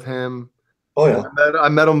school with him. Oh yeah. I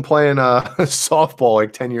met him playing softball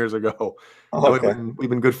like 10 years ago. Oh, okay. We've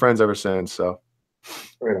been good friends ever since. So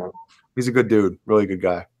right on. He's a good dude, really good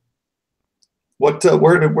guy. Where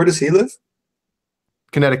does he live?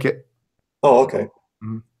 Connecticut. Oh, okay.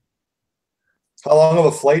 Mm-hmm. How long of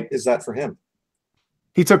a flight is that for him?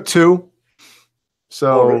 He took 2.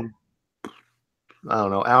 So really? I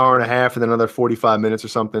don't know, hour and a half and then another 45 minutes or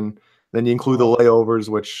something. Then you include the layovers,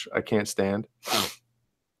 which I can't stand.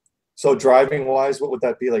 So driving wise, what would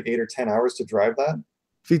that be, like 8 or 10 hours to drive that?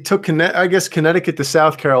 If he took Connecticut to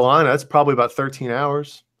South Carolina, that's probably about 13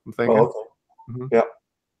 hours. I'm thinking. Oh, okay. Mm-hmm. Yeah.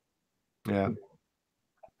 Yeah.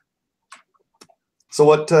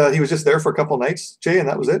 So he was just there for a couple of nights, Jay, and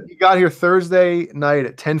that was it? He got here Thursday night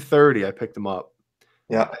at 10:30. I picked him up.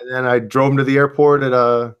 Yeah. And then I drove him to the airport at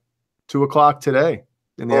 2:00 today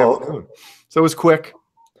in the afternoon. Okay. So it was quick.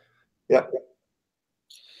 Yeah.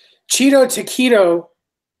 Cheeto Taquito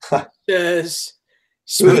says,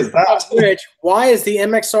 speaking of which, why is the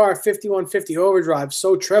MXR 5150 overdrive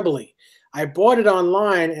so trebly? I bought it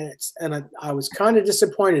online and I was kind of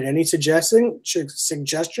disappointed. Any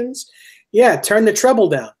suggestions? Yeah, turn the treble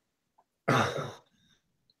down.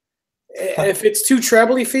 If it's too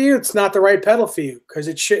trebly for you, it's not the right pedal for you, because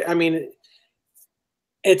it should. I mean,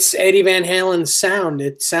 it's Eddie Van Halen's sound.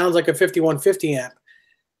 It sounds like a 5150 amp.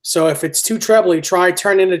 So if it's too trebly, try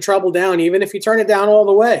turning the treble down, even if you turn it down all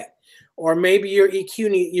the way. Or maybe your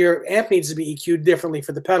EQ, your amp needs to be EQ'd differently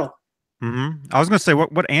for the pedal. I was gonna say,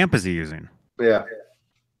 what amp is he using? Yeah.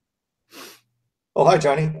 Oh, hi,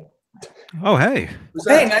 Johnny. Oh, hey,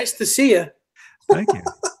 Hey, nice to see you. thank you.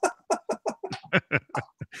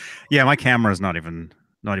 Yeah, my camera's not even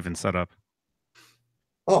set up.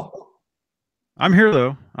 Oh, I'm here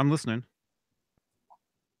though. I'm listening.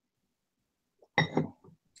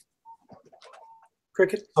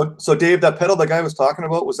 Cricket. so Dave, that pedal the guy was talking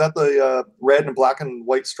about, was that the red and black and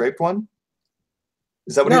white striped one?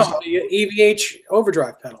 Is that what he was No, talking? the EVH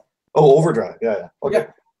overdrive pedal. Oh, overdrive. Yeah. Okay. Yeah.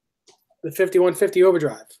 The 5150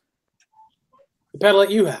 overdrive. The pedal that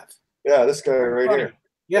you have. Yeah, this guy right here.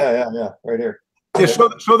 Yeah. Yeah, right here. Yeah,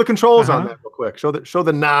 show the controls on Uh-huh. that real quick. Show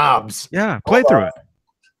the knobs. Yeah, play through it.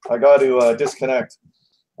 I got to disconnect.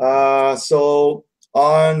 So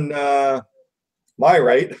on my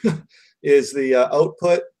right is the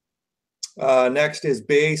output. Next is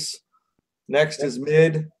bass. Next is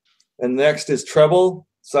mid, and next is treble.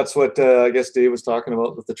 So that's what I guess Dave was talking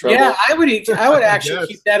about with the treble. Yeah, I would actually Yes.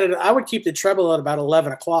 keep that I would keep the treble at about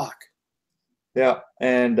 11 o'clock. Yeah,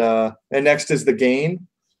 and next is the gain,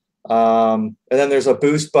 and then there's a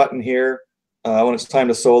boost button here. When it's time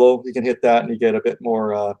to solo, you can hit that and you get a bit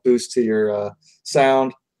more boost to your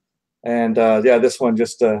sound. And yeah, this one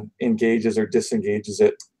just engages or disengages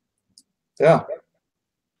it. Yeah.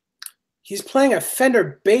 He's playing a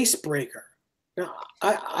Fender bass breaker. Now,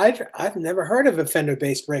 I've never heard of a Fender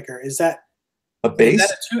bass breaker. Is that A bass?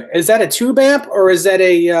 Is that a tube amp or is that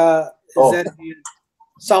a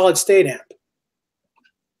solid state amp?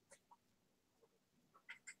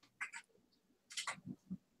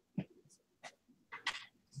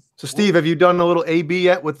 So, Steve, have you done a little AB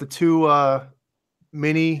yet with the two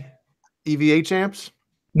mini EVH amps?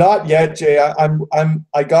 Not yet, Jay.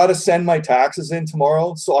 I gotta send my taxes in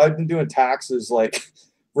tomorrow, so I've been doing taxes like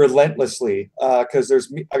relentlessly because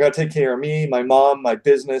I gotta take care of me, my mom, my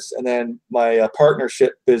business, and then my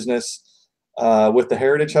partnership business with the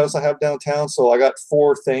Heritage House I have downtown. So I got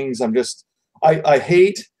 4 things. I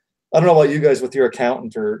hate. I don't know about you guys with your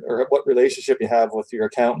accountant or what relationship you have with your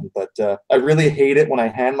accountant, but I really hate it when I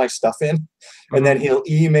hand my stuff in and then he'll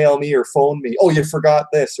email me or phone me, oh, you forgot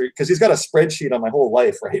this, because he's got a spreadsheet on my whole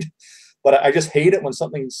life, right? But I just hate it when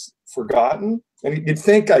something's forgotten. And you'd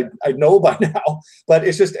think I'd know by now, but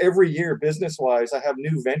it's just every year business-wise, I have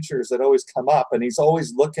new ventures that always come up and he's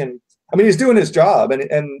always looking. I mean, he's doing his job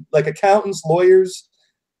and like accountants, lawyers,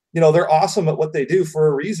 they're awesome at what they do for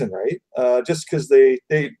a reason, right? Just because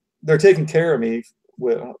they're taking care of me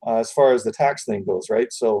as far as the tax thing goes,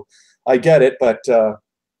 right? So I get it, but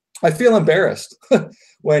I feel embarrassed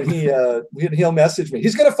when he'll message me.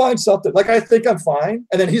 He's gonna find something. Like I think I'm fine,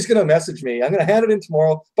 and then he's gonna message me. I'm gonna hand it in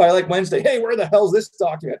tomorrow by like Wednesday. Hey, where the hell's this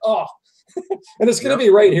document? Oh, and it's gonna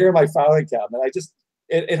be right here in my filing cabinet.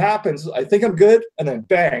 It happens. I think I'm good, and then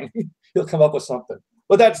bang, he'll come up with something.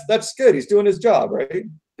 But that's good. He's doing his job, right?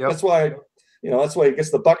 Yep. That's why he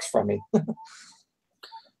gets the bucks from me.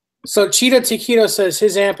 So Cheetah Taquito says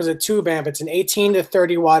his amp is a tube amp. It's an 18 to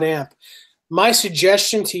 30 watt amp. My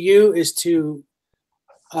suggestion to you is to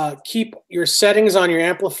keep your settings on your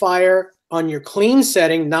amplifier on your clean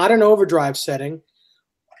setting, not an overdrive setting,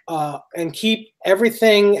 and keep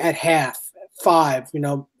everything at half, 5.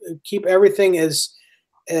 Keep everything as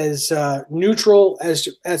neutral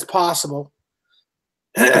as possible.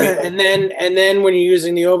 and then when you're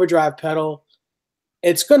using the overdrive pedal,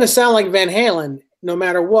 it's going to sound like Van Halen no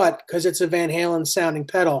matter what, because it's a Van Halen sounding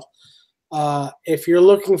pedal. If you're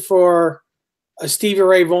looking for a Stevie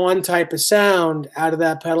Ray Vaughan type of sound out of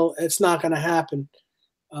that pedal, it's not going to happen.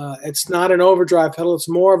 It's not an overdrive pedal. It's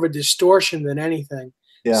more of a distortion than anything.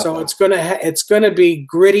 Yeah. So it's going to be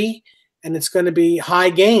gritty and it's going to be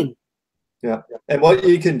high gain. Yeah. And what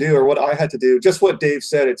you can do, or what I had to do, just what Dave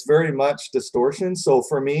said, it's very much distortion. So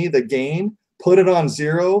for me, the gain, put it on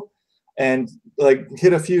 0 and like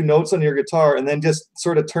hit a few notes on your guitar and then just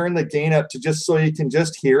sort of turn the gain up to just so you can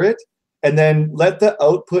just hear it. And then let the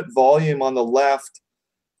output volume on the left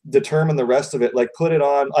determine the rest of it. Like put it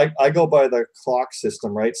on, I go by the clock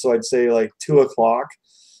system, right? So I'd say like 2 o'clock,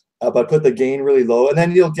 but put the gain really low. And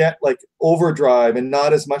then you'll get like overdrive and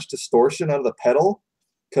not as much distortion out of the pedal.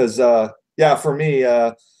 Because, yeah, for me,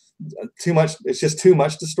 too much, it's just too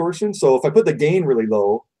much distortion. So if I put the gain really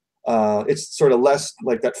low, it's sort of less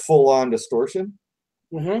like that full on distortion.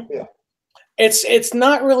 Mm-hmm. Yeah. It's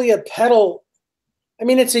not really a pedal. I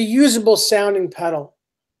mean, it's a usable sounding pedal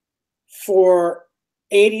for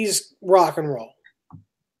 80s rock and roll,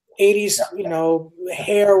 80s,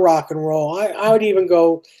 hair rock and roll. I would even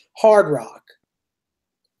go hard rock.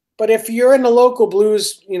 But if you're in the local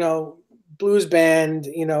blues, blues band,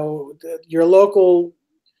 your local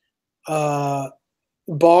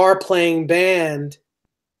bar playing band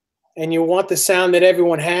and you want the sound that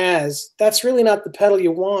everyone has, that's really not the pedal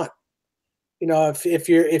you want. You know, if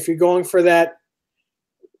you're going for that,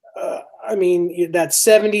 I mean, that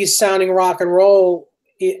 70s sounding rock and roll,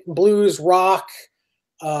 blues, rock,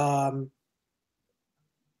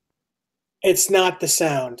 it's not the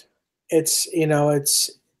sound. It's, you know,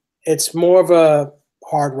 it's more of a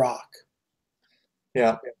hard rock.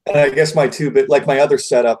 Yeah, and I guess my like my other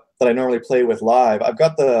setup that I normally play with live, I've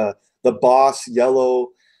got the Boss yellow,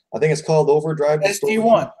 I think it's called Overdrive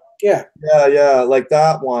SD1. Yeah. Yeah, like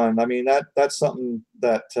that one. I mean, that's something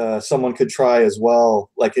that someone could try as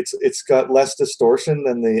well. Like it's got less distortion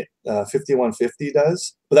than the 5150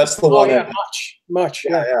 does, but that's the one. Yeah, much.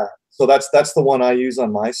 Yeah. So that's the one I use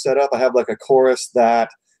on my setup. I have like a chorus, that,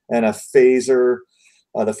 and a phaser,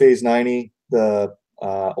 the Phase 90, the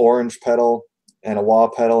orange pedal, and a wah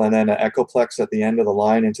pedal, and then an Echoplex at the end of the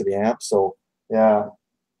line into the amp. So yeah,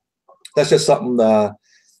 that's just something the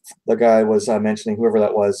guy was mentioning, whoever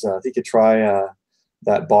that was, he could try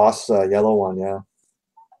that Boss yellow one. Yeah.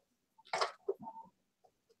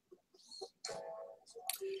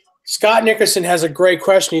 Scott Nickerson has a great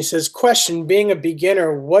question. He says, question, being a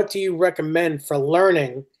beginner, what do you recommend for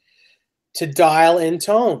learning to dial in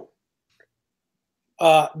tone?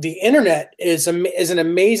 The internet is an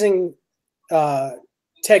amazing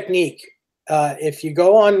technique. If you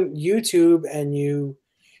go on YouTube and you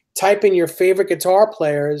type in your favorite guitar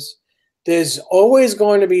players, there's always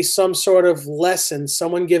going to be some sort of lesson,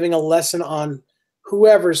 someone giving a lesson on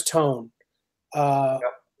whoever's tone. Yep.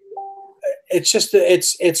 It's just,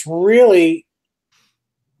 it's really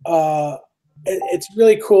cool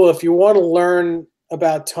if you want to learn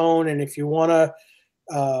about tone, and if you want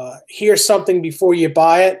to hear something before you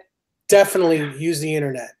buy it, definitely use the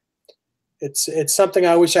internet. It's something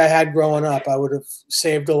I wish I had growing up. I would have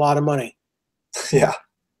saved a lot of money. Yeah.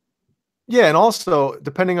 Yeah, and also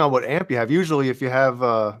depending on what amp you have. Usually, if you have,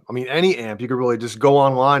 I mean, any amp, you could really just go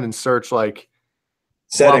online and search like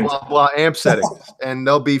settings, blah blah blah amp settings, and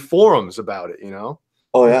there'll be forums about it. You know.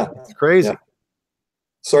 Oh yeah, it's crazy. Yeah.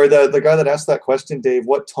 Sorry, the guy that asked that question, Dave,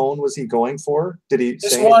 what tone was he going for? Did he he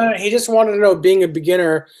just wanted to know, being a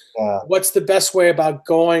beginner, what's the best way about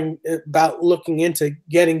looking into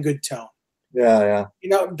getting good tone? Yeah. You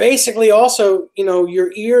know, basically, also, you know,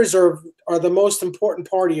 your ears are the most important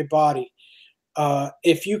part of your body.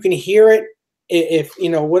 If you can hear it, if you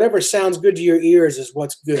know, whatever sounds good to your ears is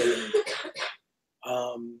what's good.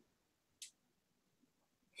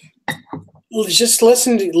 Just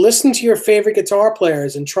listen to your favorite guitar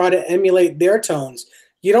players and try to emulate their tones.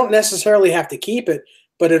 You don't necessarily have to keep it,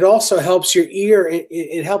 but it also helps your ear.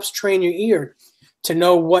 It helps train your ear to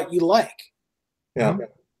know what you like. Yeah.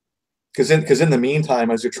 Because in the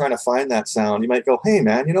meantime, as you're trying to find that sound, you might go, hey,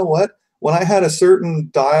 man, you know what? When I had a certain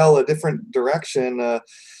dial a different direction,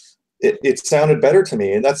 it sounded better to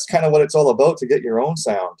me. And that's kind of what it's all about, to get your own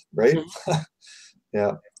sound, right? Mm-hmm.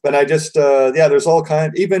 Yeah. But I just, there's all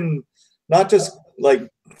kind, even not just like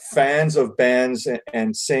fans of bands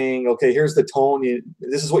and saying, okay, here's the tone.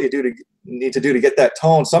 This is what you need to do to get that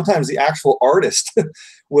tone. Sometimes the actual artist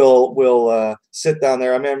will sit down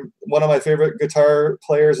there. I mean, one of my favorite guitar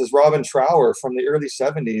players is Robin Trower from the early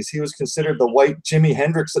 70s. He was considered the white Jimi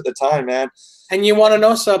Hendrix at the time, man. And you want to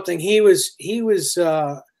know something? He was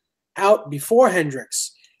out before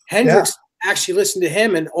Hendrix. Hendrix actually listened to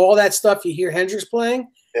him, and all that stuff you hear Hendrix playing,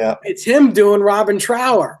 it's him doing Robin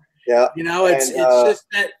Trower. Yeah, you know, it's just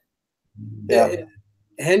that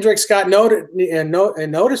Hendrix got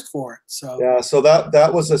noticed for it. So so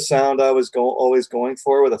that was a sound I was always going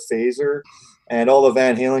for with a phaser, and all the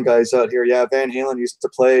Van Halen guys out here. Yeah, Van Halen used to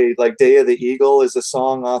play like "Day of the Eagle" is a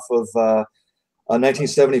song off of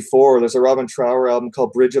 1974. There's a Robin Trower album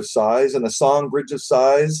called "Bridge of Sighs," and the song "Bridge of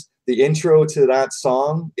Sighs," the intro to that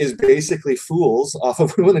song is basically "Fools" off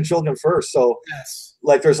of "Women and Children First." So. Yes.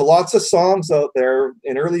 Like there's lots of songs out there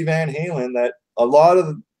in early Van Halen that a lot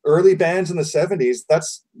of early bands in the 70s,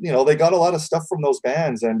 that's, you know, they got a lot of stuff from those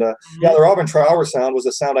bands. And the Robin Trower sound was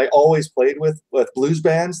a sound I always played with blues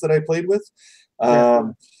bands that I played with.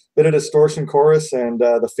 Bit of distortion chorus and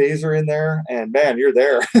the phaser in there. And man, you're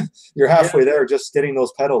there. You're halfway there just getting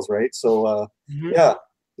those pedals, right? So yeah,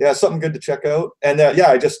 something good to check out. And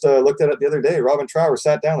I just looked at it the other day. Robin Trower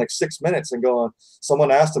sat down like 6 minutes and someone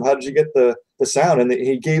asked him, how did you get the sound? And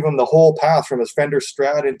he gave him the whole path from his Fender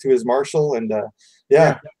Strat into his Marshall. And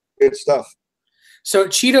good stuff. So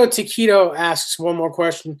Cheeto Taquito asks one more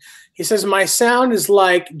question. He says, my sound is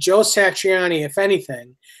like Joe Satriani, if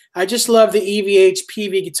anything. I just love the EVH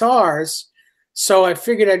PV guitars, so I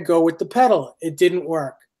figured I'd go with the pedal. It didn't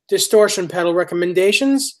work. Distortion pedal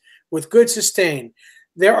recommendations with good sustain.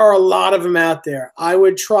 There are a lot of them out there. I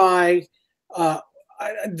would try the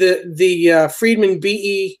Friedman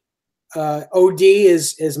BE OD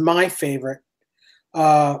is my favorite.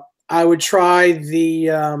 I would try the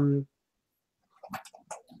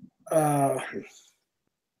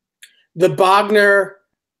Bogner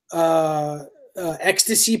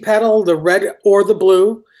Ecstasy pedal, the red or the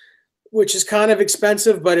blue, which is kind of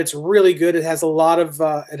expensive, but it's really good. It has a lot of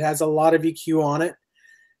EQ on it.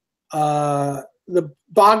 The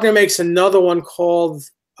Bogner makes another one called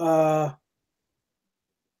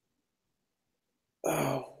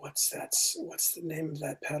what's the name of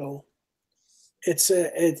that pedal? It's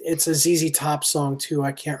a ZZ Top song too.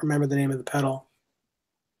 I can't remember the name of the pedal.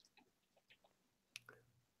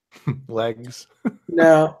 Legs.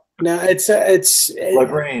 No, it's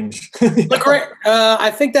Lagrange. Lagrange.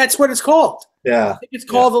 I think that's what it's called. Yeah, I think it's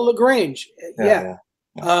called the Lagrange. Yeah.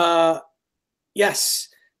 Yes,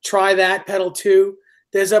 try that pedal too.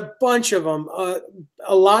 There's a bunch of them.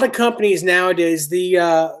 A lot of companies nowadays.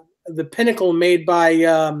 The Pinnacle made by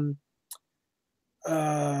the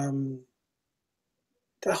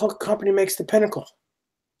whole company makes the Pinnacle.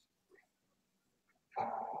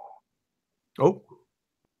 Oh.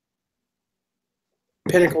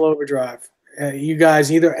 Pinnacle Overdrive. You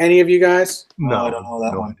guys, any of you guys? No, I don't know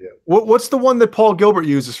that one. Idea. What's the one that Paul Gilbert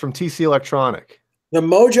uses from TC Electronic? The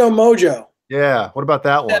Mojo. Yeah. What about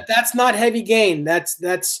that one? That's not heavy gain. That's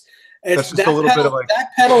just a little bit of like that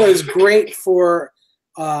pedal is great for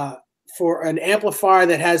an amplifier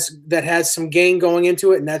that has some gain going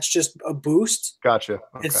into it, and that's just a boost. Gotcha.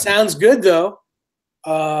 Okay. It sounds good though.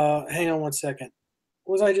 Hang on one second.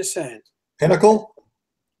 What was I just saying? Pinnacle?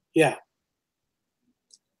 Yeah.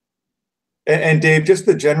 And Dave, just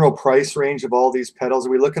the general price range of all these pedals, are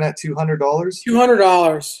we looking at $200?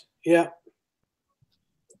 $200, yeah.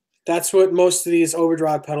 That's what most of these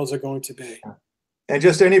overdrive pedals are going to be. And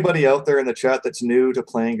just anybody out there in the chat that's new to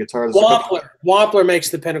playing guitar. Wampler makes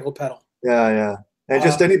the Pinnacle pedal. Yeah. And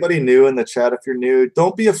just anybody new in the chat, if you're new,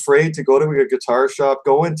 don't be afraid to go to a guitar shop.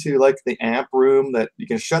 Go into like the amp room that you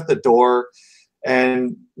can shut the door.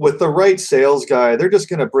 And with the right sales guy, they're just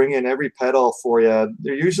going to bring in every pedal for you.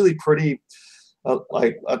 They're usually pretty,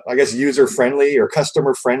 I guess, user-friendly or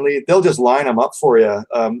customer-friendly. They'll just line them up for you.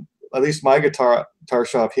 At least my guitar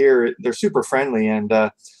shop here, they're super friendly. And,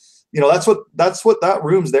 that's what that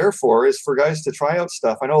room's there for, is for guys to try out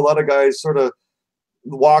stuff. I know a lot of guys sort of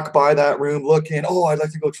walk by that room looking, oh, I'd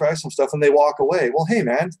like to go try some stuff, and they walk away. Well, hey,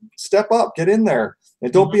 man, step up, get in there.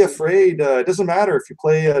 And don't be afraid. It doesn't matter if you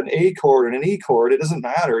play an A chord and an E chord. It doesn't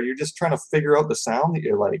matter. You're just trying to figure out the sound that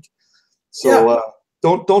you like. So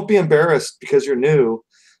don't be embarrassed because you're new.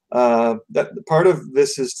 That part of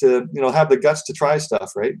this is to have the guts to try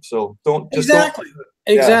stuff, right? So exactly.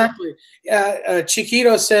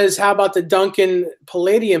 Chiquito says, how about the Duncan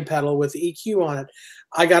Palladium pedal with EQ on it?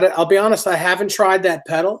 I'll be honest, I haven't tried that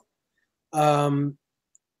pedal.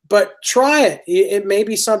 But try it. It may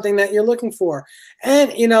be something that you're looking for.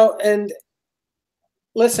 And, and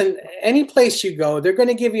listen, any place you go, they're going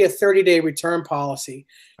to give you a 30-day return policy.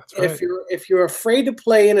 That's right. If you're afraid to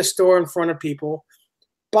play in a store in front of people,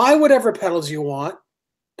 buy whatever pedals you want,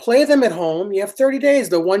 play them at home. You have 30 days.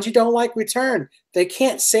 The ones you don't like, return. They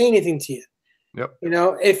can't say anything to you. Yep.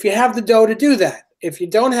 If you have the dough to do that. If you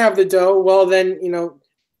don't have the dough, well, then,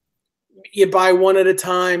 you buy one at a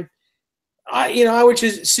time. I would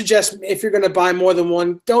just suggest, if you're going to buy more than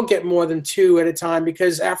one, don't get more than two at a time,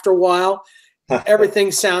 because after a while,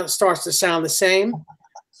 everything starts to sound the same.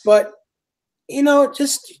 But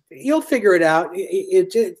just you'll figure it out.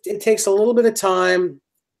 It takes a little bit of time,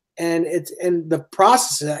 and the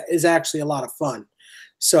process is actually a lot of fun.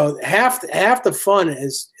 So half the fun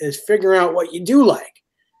is figuring out what you do like.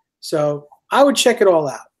 So I would check it all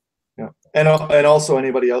out. And also,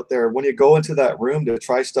 anybody out there, when you go into that room to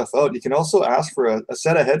try stuff out, you can also ask for a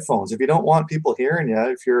set of headphones. If you don't want people hearing you,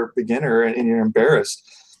 if you're a beginner and you're embarrassed,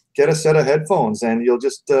 get a set of headphones, and you'll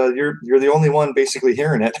just you're the only one basically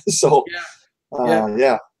hearing it. So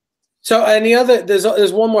yeah. So and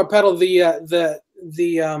there's one more pedal, the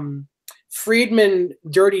Friedman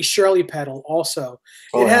Dirty Shirley pedal also.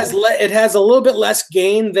 It has a little bit less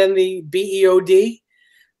gain than the BEOD,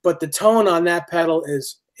 but the tone on that pedal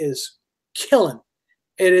is killing.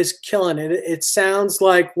 It is killing. It sounds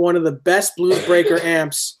like one of the best blues breaker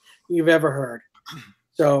amps you've ever heard.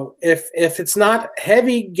 So if it's not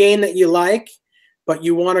heavy gain that you like, but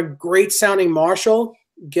you want a great sounding Marshall,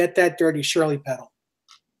 get that Dirty Shirley pedal.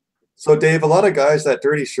 So Dave, a lot of guys, that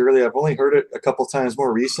Dirty Shirley, I've only heard it a couple times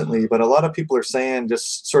more recently, but a lot of people are saying,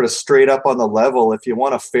 just sort of straight up on the level, if you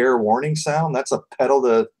want a fair warning sound, that's a pedal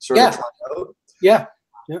to sort of try out. Yeah.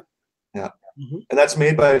 Mm-hmm. And that's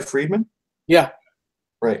made by Friedman? Yeah.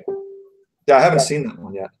 Right. Yeah, I haven't seen that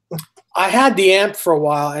one yet. I had the amp for a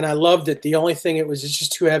while and I loved it. The only thing it's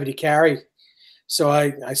just too heavy to carry. So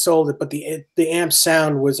I sold it, but the amp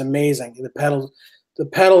sound was amazing. The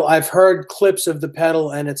pedal, I've heard clips of the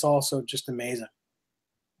pedal and it's also just amazing.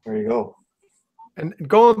 There you go. And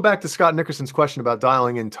going back to Scott Nickerson's question about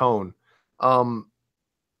dialing in tone,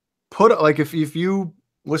 if you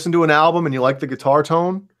listen to an album and you like the guitar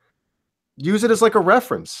tone, use it as like a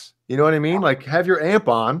reference. You know what I mean? Like have your amp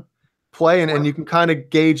on, play, and you can kind of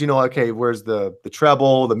gauge, okay, where's the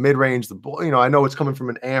treble, the mid-range, I know it's coming from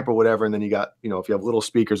an amp or whatever, and then you got, if you have little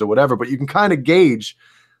speakers or whatever, but you can kind of gauge,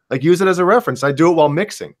 like use it as a reference. I do it while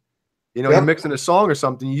mixing. You're mixing a song or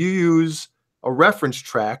something, you use a reference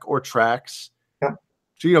track or tracks.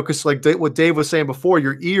 So, because like what Dave was saying before,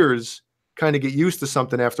 your ears kind of get used to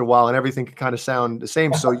something after a while and everything can kind of sound the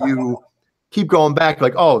same. So you keep going back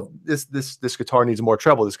like, oh, this guitar needs more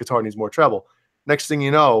treble. This guitar needs more treble. Next thing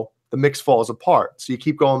you know, the mix falls apart. So you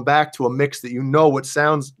keep going back to a mix that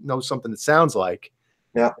something that sounds like.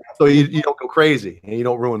 Yeah. So you don't go crazy and you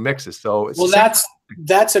don't ruin mixes. So it's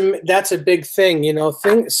that's a big thing,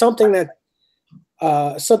 something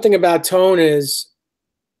about tone is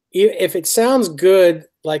if it sounds good,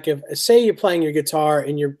 like say you're playing your guitar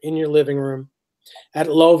in your living room at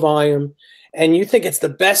low volume and you think it's the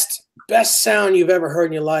best sound you've ever heard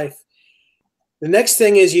in your life. The next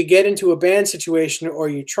thing is you get into a band situation or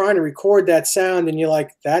you're trying to record that sound and you're like,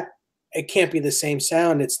 it can't be the same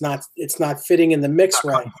sound. It's not fitting in the mix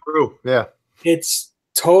right. True. Yeah. It's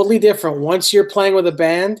totally different. Once you're playing with a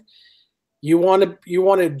band, you want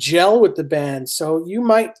to gel with the band. So you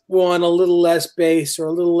might want a little less bass or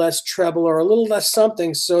a little less treble or a little less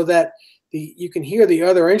something so that you can hear the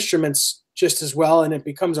other instruments just as well and it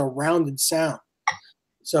becomes a rounded sound.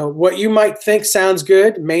 So what you might think sounds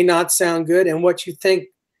good may not sound good, and what you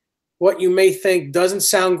may think doesn't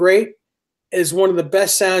sound great is one of the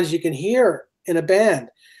best sounds you can hear in a band.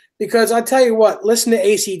 Because I tell you what, listen to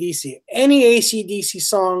AC/DC. Any AC/DC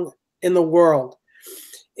song in the world,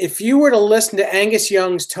 if you were to listen to Angus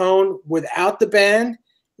Young's tone without the band,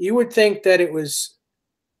 you would think that it was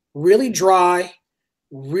really dry,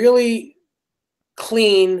 really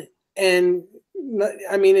clean, and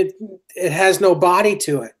I mean, it has no body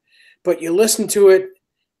to it. But you listen to it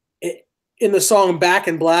in the song Back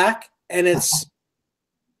in Black, and it's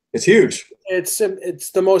huge. It's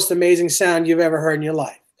the most amazing sound you've ever heard in your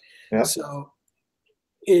life. Yeah. So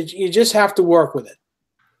you just have to work with it.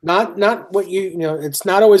 Not what it's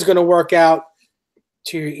not always going to work out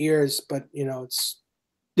to your ears, but it's.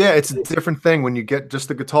 Yeah, it's a different thing when you get just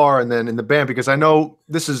the guitar and then in the band, because I know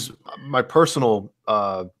this is my personal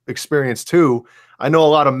experience too. I know a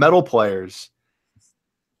lot of metal players,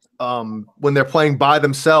 when they're playing by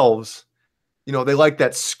themselves, they like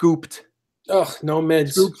that scooped. Oh, no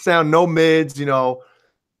mids. Scoop sound, no mids, And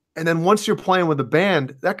then once you're playing with a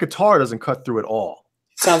band, that guitar doesn't cut through at all.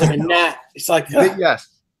 It sounds like a gnat. It's like yes,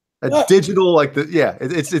 digital, like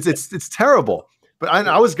it's terrible. But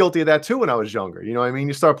I was guilty of that too when I was younger. You know what I mean?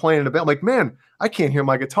 You start playing in a band, I'm like, man, I can't hear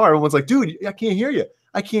my guitar. Everyone's like, dude, I can't hear you.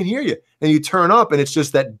 I can't hear you. And you turn up and it's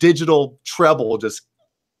just that digital treble just,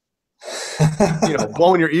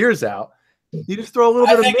 blowing your ears out. You just throw a little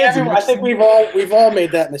bit of mids. I think we've all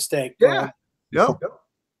made that mistake. Yeah. Yep.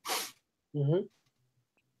 Mm-hmm.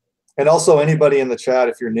 And also anybody in the chat,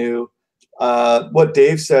 if you're new, what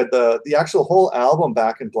Dave said, the actual whole album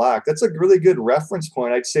Back in Black, that's a really good reference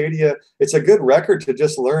point. I'd say to you, it's a good record to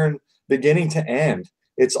just learn beginning to end.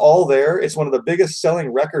 It's all there. It's one of the biggest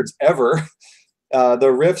selling records ever. The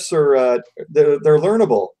riffs are they're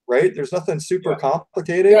learnable, right? There's nothing super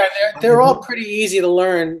complicated. Yeah, they're all pretty easy to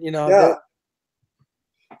learn, Yeah.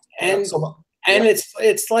 And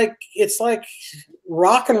it's like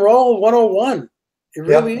rock and roll 101. It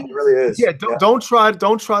really is. It really is. Yeah, don't try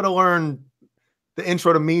to learn the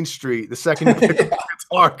intro to Mean Street the second you pick up the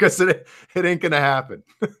guitar, because it ain't gonna happen.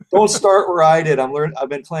 Don't start where I did. I've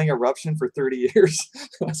been playing Eruption for 30 years.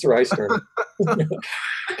 That's where I started.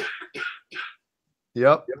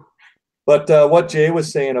 Yep. But what Jay was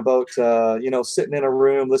saying about sitting in a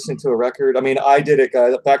room listening to a record. I mean, I did it,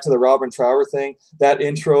 guys. Back to the Robin Trower thing. That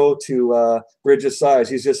intro to Bridge of Sighs.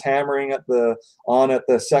 He's just hammering at the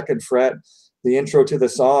second fret. The intro to the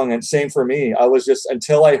song, and same for me. I was just,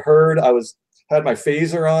 until I heard, had my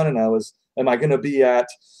phaser on, and am I going to be at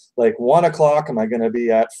like 1 o'clock? Am I going to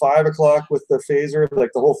be at 5 o'clock with the phaser?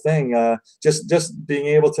 Like the whole thing. Just being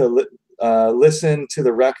able to listen to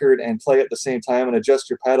the record and play at the same time and adjust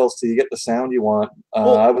your pedals till you get the sound you want.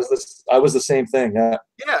 I was the same thing. Yeah.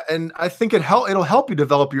 Yeah, and I think it'll help you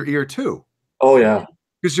develop your ear too. Oh yeah.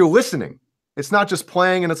 Because you're listening. It's not just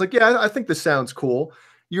playing and it's like, yeah, I think this sounds cool.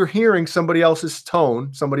 You're hearing somebody else's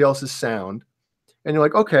tone, somebody else's sound, and you're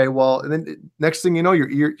like, okay, well, and then next thing you know, your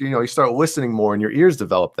ear, you start listening more, and your ears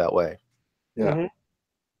develop that way. Yeah.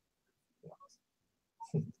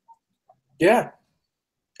 Mm-hmm. Yeah.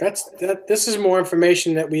 This is more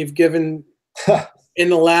information that we've given in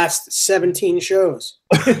the last 17 shows.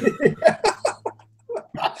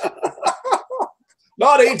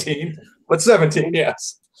 Not 18, but 17,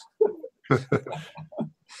 yes.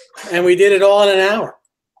 And we did it all in an hour.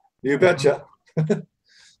 You betcha.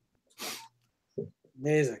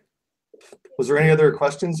 Amazing. Was there any other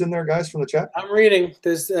questions in there, guys, from the chat? I'm reading.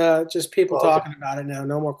 There's just people talking about it now.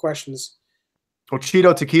 No more questions. Well,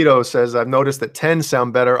 Cheeto Taquito says, I've noticed that 10s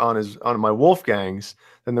sound better on my Wolfgangs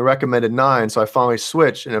than the recommended 9, so I finally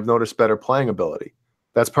switched and have noticed better playing ability.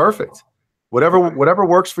 That's perfect. Whatever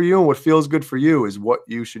works for you and what feels good for you is what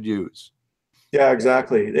you should use. Yeah,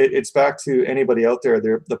 exactly. It's back to anybody out there.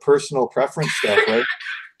 The personal preference stuff, right?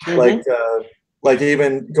 Mm-hmm. Like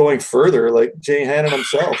even going further, like Jay Hannon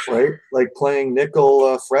himself, right? Like playing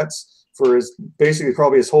nickel frets for basically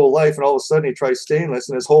probably his whole life, and all of a sudden he tries stainless,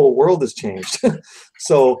 and his whole world has changed.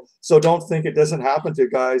 So don't think it doesn't happen to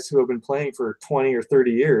guys who have been playing for 20 or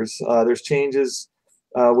 30 years. There's changes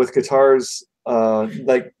with guitars,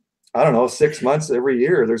 like, I don't know, 6 months every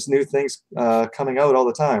year. There's new things coming out all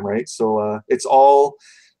the time, right? So it's all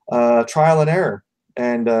trial and error.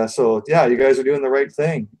 And so, yeah, you guys are doing the right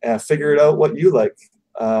thing. Figure it out what you like.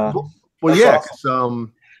 Well, yeah,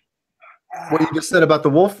 awesome. What you just said about the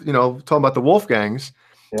Wolf, talking about the Wolfgangs.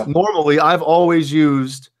 Yeah. Normally, I've always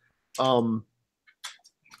used, what's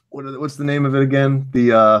the name of it again?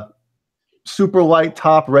 The super light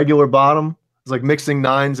top, regular bottom. It's like mixing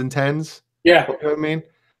 9s and 10s. Yeah. You know what I mean?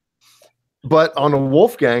 But on the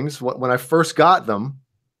Wolfgangs, when I first got them,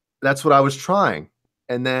 that's what I was trying.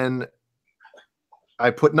 And then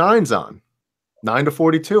I put 9s on, 9 to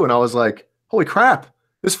 42, and I was like, holy crap,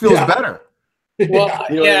 this feels better. Well,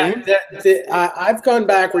 you know what I mean? I've gone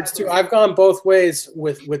backwards too. I've gone both ways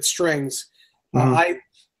with strings. Mm-hmm.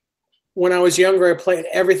 When I was younger, I played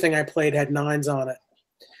everything I played had 9s on it,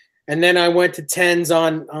 and then I went to 10s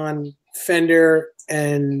on Fender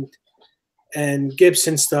and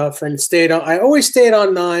Gibson stuff, and I always stayed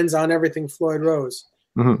on 9s on everything Floyd Rose.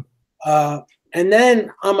 Mm-hmm. And then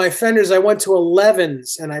on my Fenders, I went to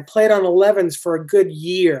 11s, and I played on 11s for a good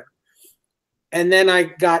year. And then I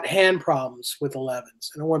got hand problems with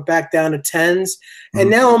 11s, and I went back down to 10s, and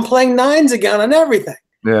now I'm playing 9s again on everything.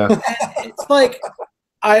 Yeah, and it's like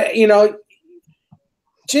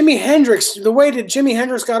Jimi Hendrix. The way that Jimi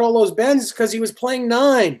Hendrix got all those bends is because he was playing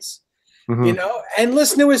 9s. Mm-hmm. And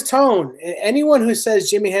listen to his tone. Anyone who says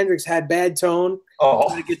Jimi Hendrix had bad tone,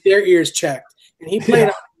 to get their ears checked, and he played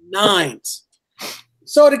on 9s.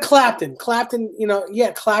 So did Clapton. Clapton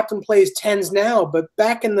plays 10s now, but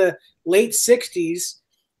back in the late 60s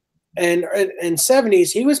and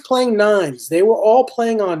 70s, he was playing 9s. They were all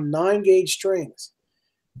playing on 9-gauge strings.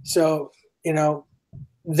 So,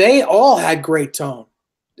 they all had great tone.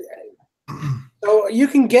 So you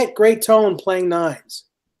can get great tone playing 9s.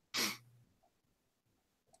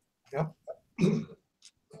 Yep.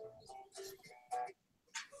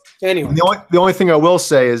 Anyway. The only thing I will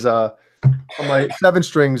say is on my 7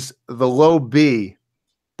 strings, the low B,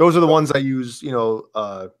 those are the ones I use,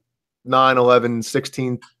 9, 11,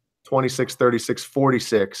 16, 26, 36,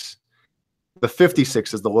 46. The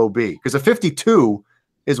 56 is the low B, because a 52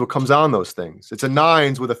 is what comes on those things. It's a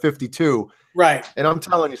 9s with a 52. Right. And I'm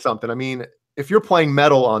telling you something. I mean, if you're playing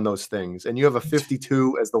metal on those things and you have a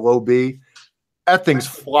 52 as the low B, that thing's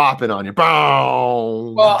flopping on you.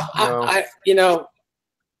 Boom. Well,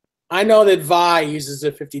 I know that Vi uses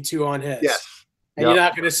a 52 on his. Yes. And you're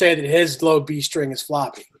not going to say that his low B string is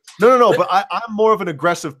floppy. No. But I'm more of an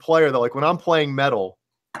aggressive player, though. Like when I'm playing metal,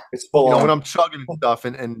 it's full on. When I'm chugging stuff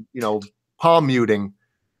and palm muting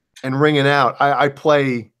and ringing out, I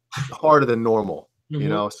play harder than normal.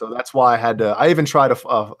 Mm-hmm. So that's why I even tried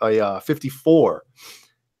a 54,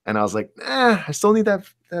 and I was like, I still need that.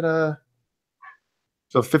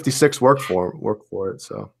 So 56 worked for it.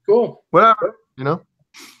 So cool. Whatever.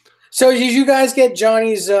 So did you guys get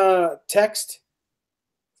Johnny's text?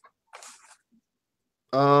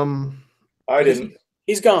 I didn't.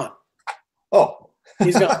 He's gone. Oh.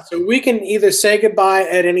 He's gone. So we can either say goodbye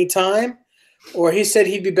at any time, or he said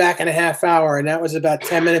he'd be back in a half hour, and that was about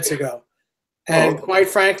 10 minutes ago. And quite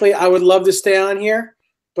frankly, I would love to stay on here,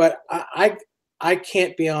 but I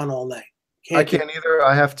can't be on all night. I can't either.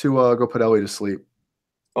 I have to go put Ellie to sleep.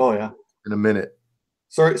 Oh, yeah. In a minute.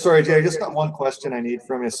 Sorry, Jay. I just got one question I need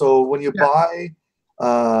from you. So when you buy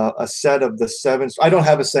a set of the seven. I don't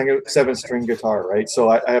have a seven-string guitar, right? So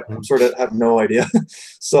I sort of have no idea.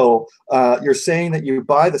 So you're saying that you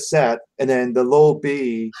buy the set, and then the low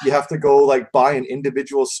B, you have to go like buy an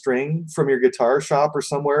individual string from your guitar shop or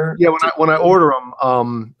somewhere. Yeah, when I order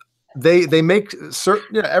them, they make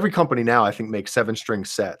certain. Every company now I think makes 7-string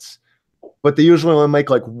sets, but they usually only make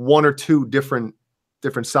like 1 or 2 different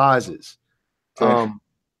sizes. Okay.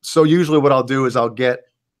 So usually what I'll do is I'll get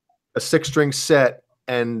a 6-string set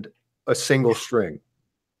and a single string.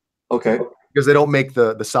 Okay. Because they don't make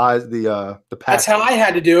the size, the pack. That's how I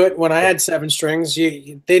had to do it when I had 7 strings.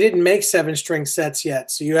 They didn't make 7-string sets yet,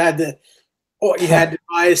 so you had to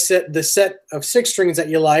buy the set of 6 strings that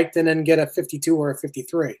you liked, and then get a 52 or a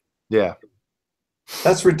 53. Yeah,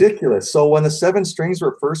 that's ridiculous. So when the 7 strings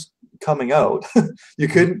were first coming out, you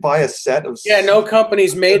couldn't buy a set of. Yeah, no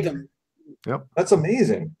companies made them. Yep, that's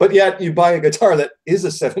amazing. But yet you buy a guitar that is a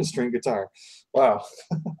 7-string guitar. Wow.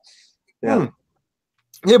 Yeah.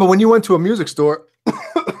 Yeah, but when you went to a music store,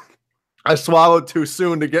 I swallowed too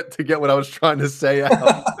soon to get what I was trying to say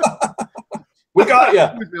out. We got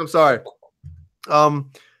you. I'm sorry.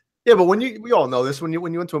 Yeah, but we all know this. When you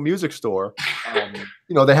went to a music store,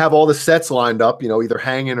 they have all the sets lined up, either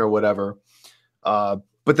hanging or whatever. But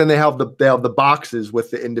then they have the boxes with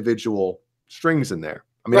the individual strings in there.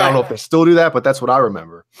 I mean, right. I don't know if they still do that, but that's what I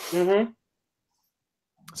remember. Mm-hmm.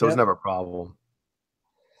 So it's never a problem.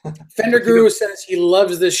 Fender Guru says he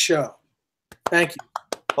loves this show. Thank you.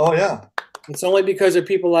 Oh yeah. It's only because of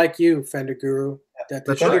people like you, Fender Guru.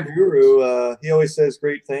 Fender Guru, he always says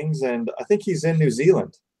great things, and I think he's in New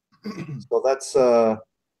Zealand. So that's I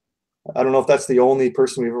don't know if that's the only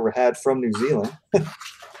person we've ever had from New Zealand.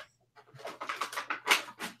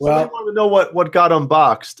 Well, I want to know what got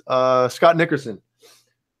unboxed. Scott Nickerson.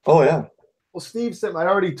 Oh yeah. Well, Steve sent me. I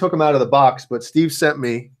already took them out of the box, but Steve sent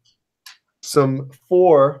me some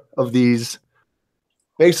 4 of these,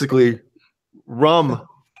 basically rum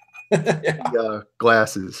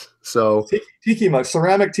glasses. So tiki mugs,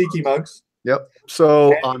 ceramic tiki mugs. Yep.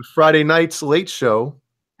 So on Friday night's late show,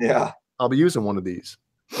 I'll be using one of these.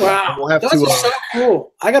 Wow, we'll those are so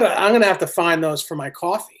cool. I'm gonna have to find those for my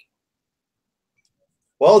coffee.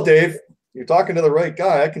 Well, Dave, you're talking to the right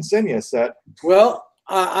guy. I can send you a set. Well,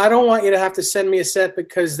 I don't want you to have to send me a set,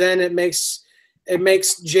 because then it makes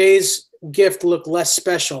Jay's gift look less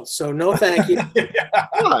special. So no, thank you.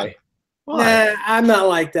 Why? Nah, I'm not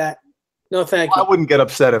like that. No, thank you. I wouldn't get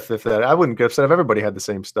upset if I wouldn't get upset if everybody had the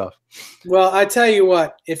same stuff. Well, I tell you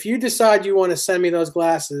what, if you decide you want to send me those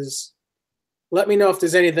glasses, let me know if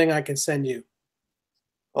there's anything I can send you.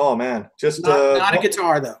 Oh man, just not a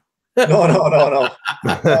guitar though. No.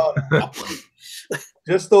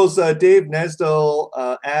 Just those Dave Nesdell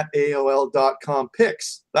at AOL.com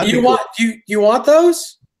pics. You want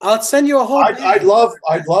those? I'll send you a whole. I'd love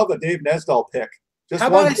a Dave Nesdell pic. How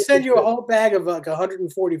about I send you a whole bag of like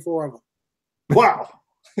 144 of them? Wow.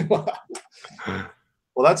 Well,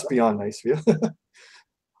 that's beyond nice of you.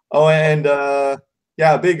 Oh, and a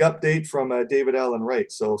big update from David Allen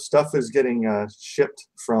Wright. So stuff is getting shipped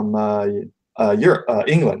from Europe,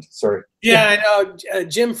 England. Sorry. Yeah, I know.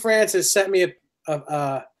 Jim Francis sent me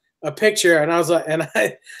a picture, and I was like, I'm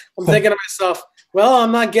thinking to myself, well,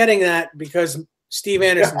 I'm not getting that because Steve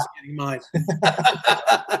Anderson's getting mine.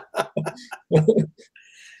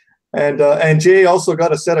 And Jay also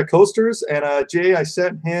got a set of coasters, and Jay, I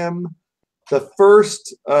sent him the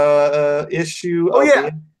first issue of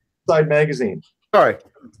the Inside magazine. Sorry.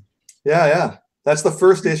 Yeah. That's the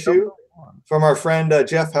first issue from our friend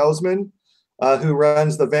Jeff Hausman, who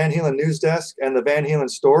runs the Van Halen news desk and the Van Halen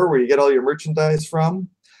store, where you get all your merchandise from.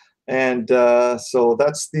 And so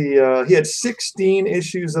that's he had 16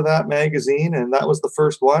 issues of that magazine, and that was the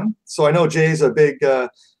first one. So I know Jay's a big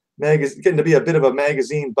getting to be a bit of a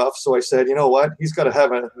magazine buff. So I said, you know what, he's got to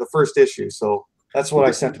have the first issue. So that's what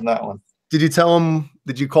I sent him, that one. Did you tell him?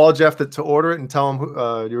 Did you call Jeff to order it and tell him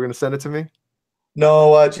you were going to send it to me?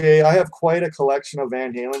 No, Jay, I have quite a collection of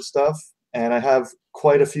Van Halen stuff, and I have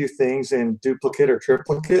quite a few things in duplicate or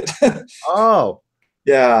triplicate. Oh,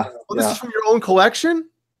 yeah. Well, this is from your own collection?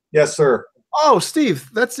 Yes, sir. Oh,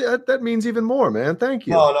 Steve, that means even more, man. Thank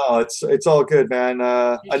you. No, it's all good, man.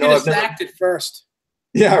 I know I've stacked it first.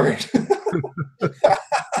 Yeah, right.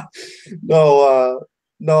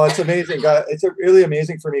 No, it's amazing, guys. It's really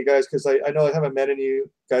amazing for me, guys, because I know I haven't met any of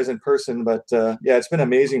you guys in person, but it's been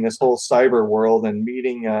amazing, this whole cyber world, and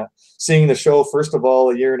seeing the show first of all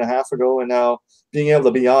a year and a half ago, and now being able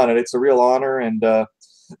to be on it. It's a real honor, and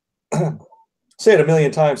say it a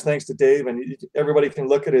million times, thanks to Dave, and everybody can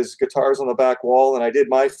look at his guitars on the back wall. And I did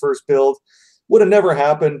my first build. Would have never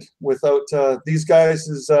happened without these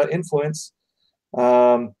guys' influence.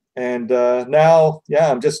 Now,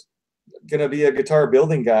 yeah, I'm just gonna be a guitar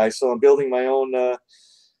building guy. So I'm building my own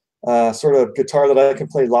sort of guitar that I can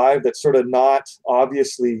play live. That's sort of not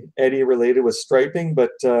obviously Eddie related with striping,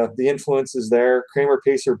 but the influence is there. Kramer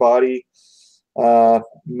Pacer body, it'll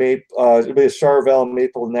be a Charvel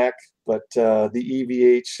maple neck, but the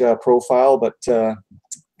EVH profile, but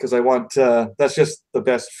because I want that's just the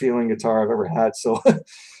best feeling guitar I've ever had. So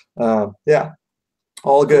yeah,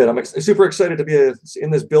 all good. I'm super excited to be in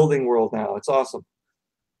this building world now. It's awesome.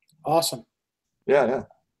 Awesome. Yeah.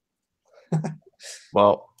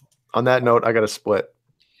 Well, on that note, I got to split.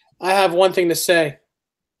 I have one thing to say.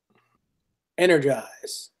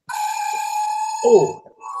 Energize. Oh,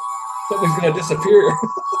 something's gonna disappear.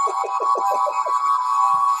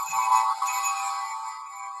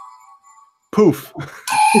 Poof.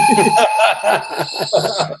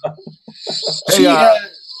 Hey,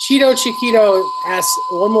 Cheeto Chiquito asks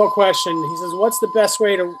one more question. He says, "What's the best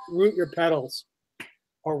way to route your pedals,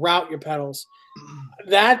 or route your pedals?"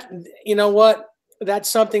 That, you know what? That's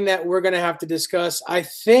something that we're going to have to discuss. I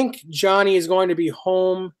think Johnny is going to be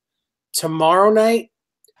home tomorrow night,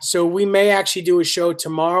 so we may actually do a show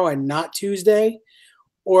tomorrow and not Tuesday.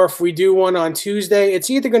 Or if we do one on Tuesday,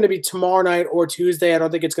 it's either going to be tomorrow night or Tuesday. I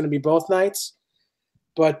don't think it's going to be both nights.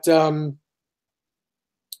 But what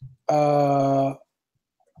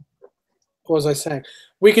was I saying?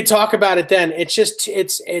 We could talk about it then. It's just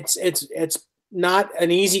it's not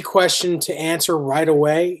an easy question to answer right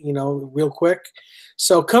away, you know, real quick.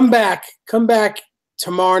 So come back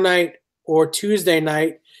tomorrow night or Tuesday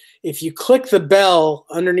night. If you click the bell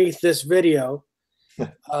underneath this video,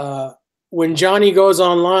 when Johnny goes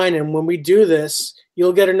online and when we do this,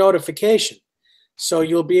 you'll get a notification. So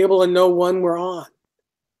you'll be able to know when we're on.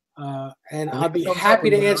 And I'll be happy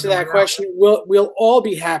to answer that question. We'll all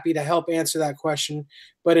be happy to help answer that question,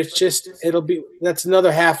 but it's just that's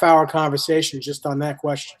another half-hour conversation just on that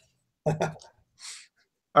question.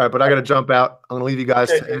 All right, but I got to jump out. I'm going to leave you guys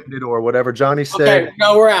to end it or whatever Johnny said. Okay,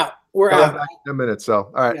 no, we're out. We're out. Back in 10 minutes. So,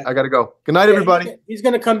 all right, I got to go. Good night, everybody. He's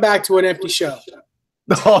going to come back to an empty show.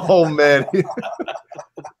 Oh, man. Good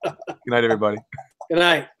night, everybody. Good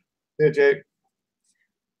night. Hey, Jake.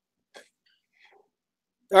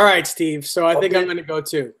 All right, Steve. So I think I'm going to go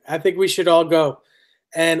too. I think we should all go.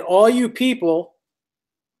 And all you people,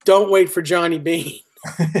 don't wait for Johnny Beane.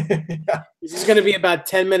 Yeah. He's going to be about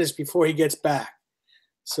 10 minutes before he gets back.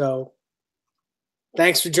 So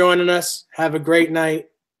thanks for joining us. Have a great night.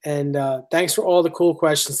 And thanks for all the cool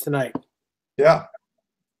questions tonight. Yeah.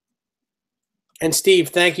 And Steve,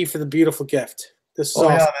 thank you for the beautiful gift. This is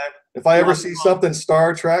awesome. Yeah, man. If I ever see something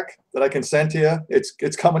Star Trek that I can send to you,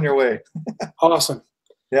 it's coming your way. Awesome.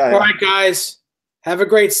 Yeah. All right, guys. Have a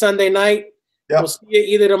great Sunday night. Yep. We'll see you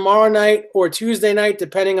either tomorrow night or Tuesday night,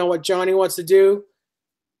 depending on what Johnny wants to do,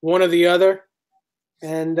 one or the other.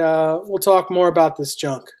 And we'll talk more about this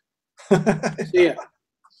junk. See ya.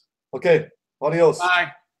 Okay. Adios.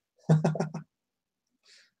 Bye.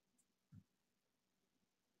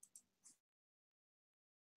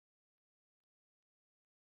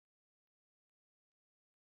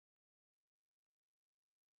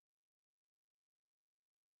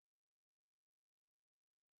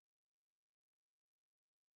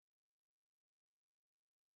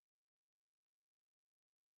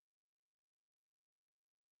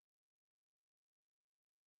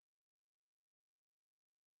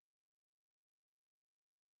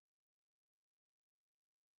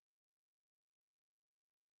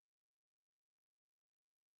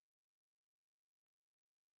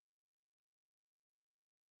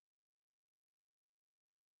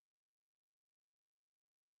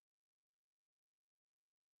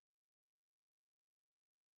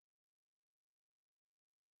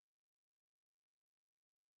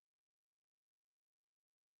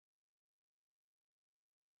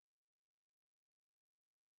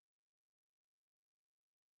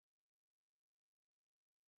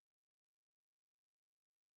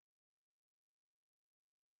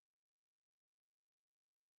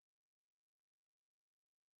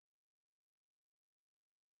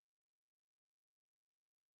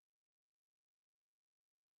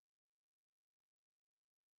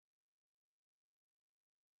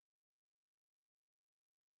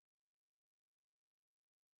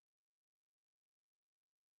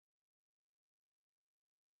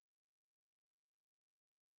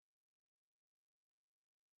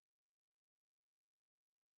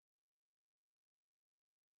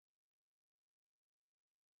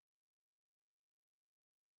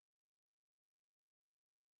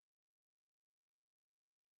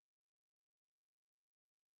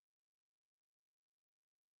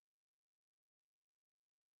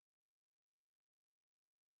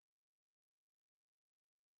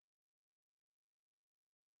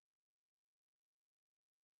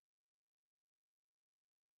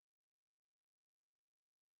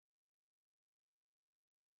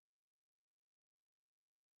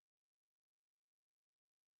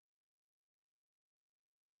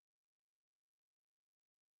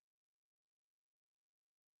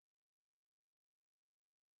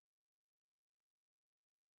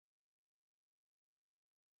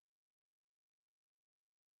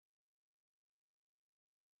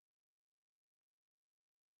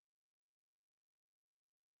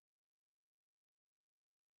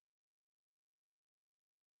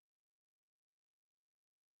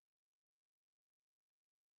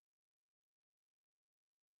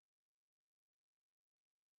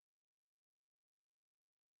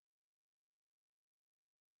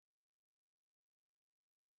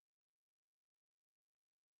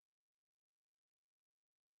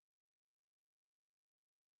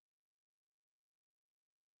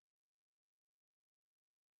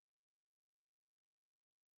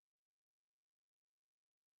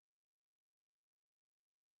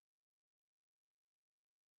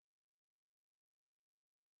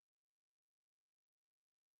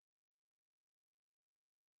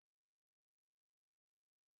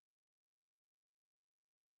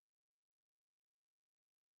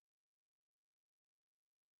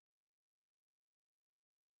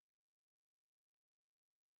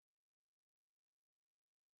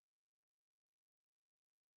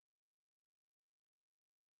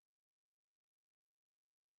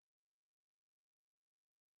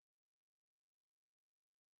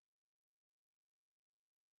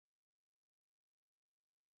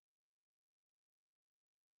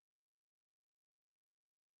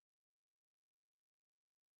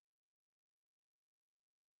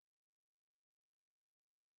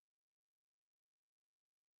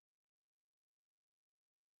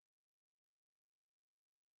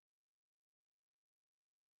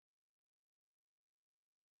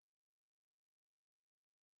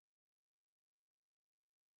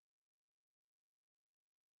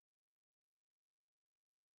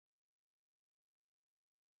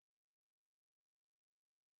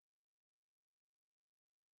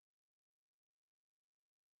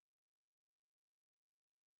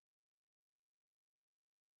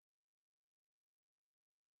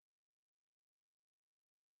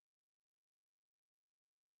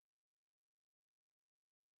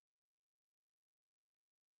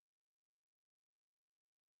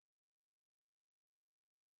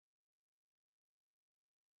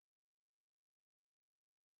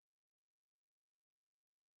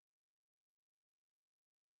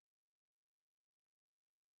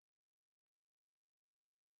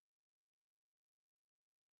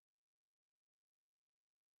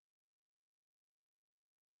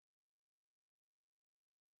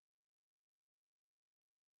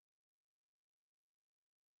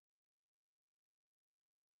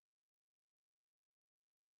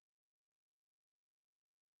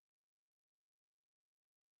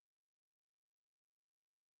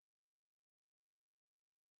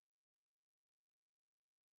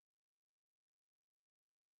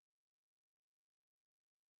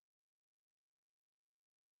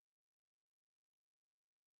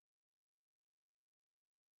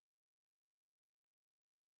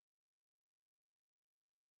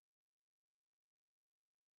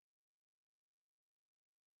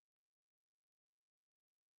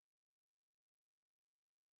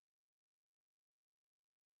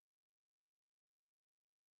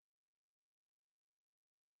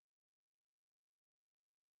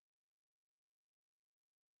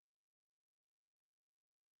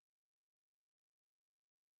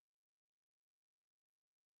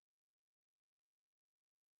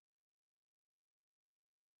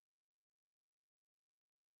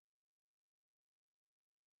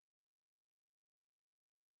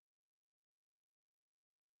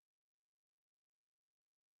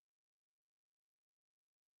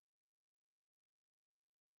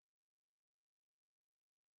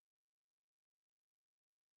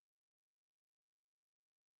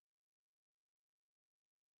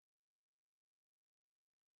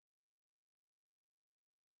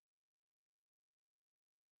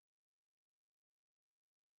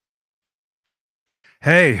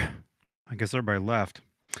 Hey, I guess everybody left.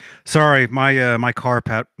 Sorry, my car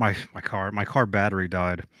battery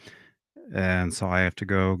died, and so I have to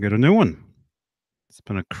go get a new one. It's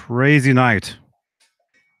been a crazy night.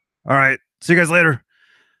 All right, see you guys later.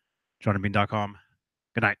 JohnnyBean.com.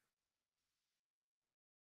 Good night.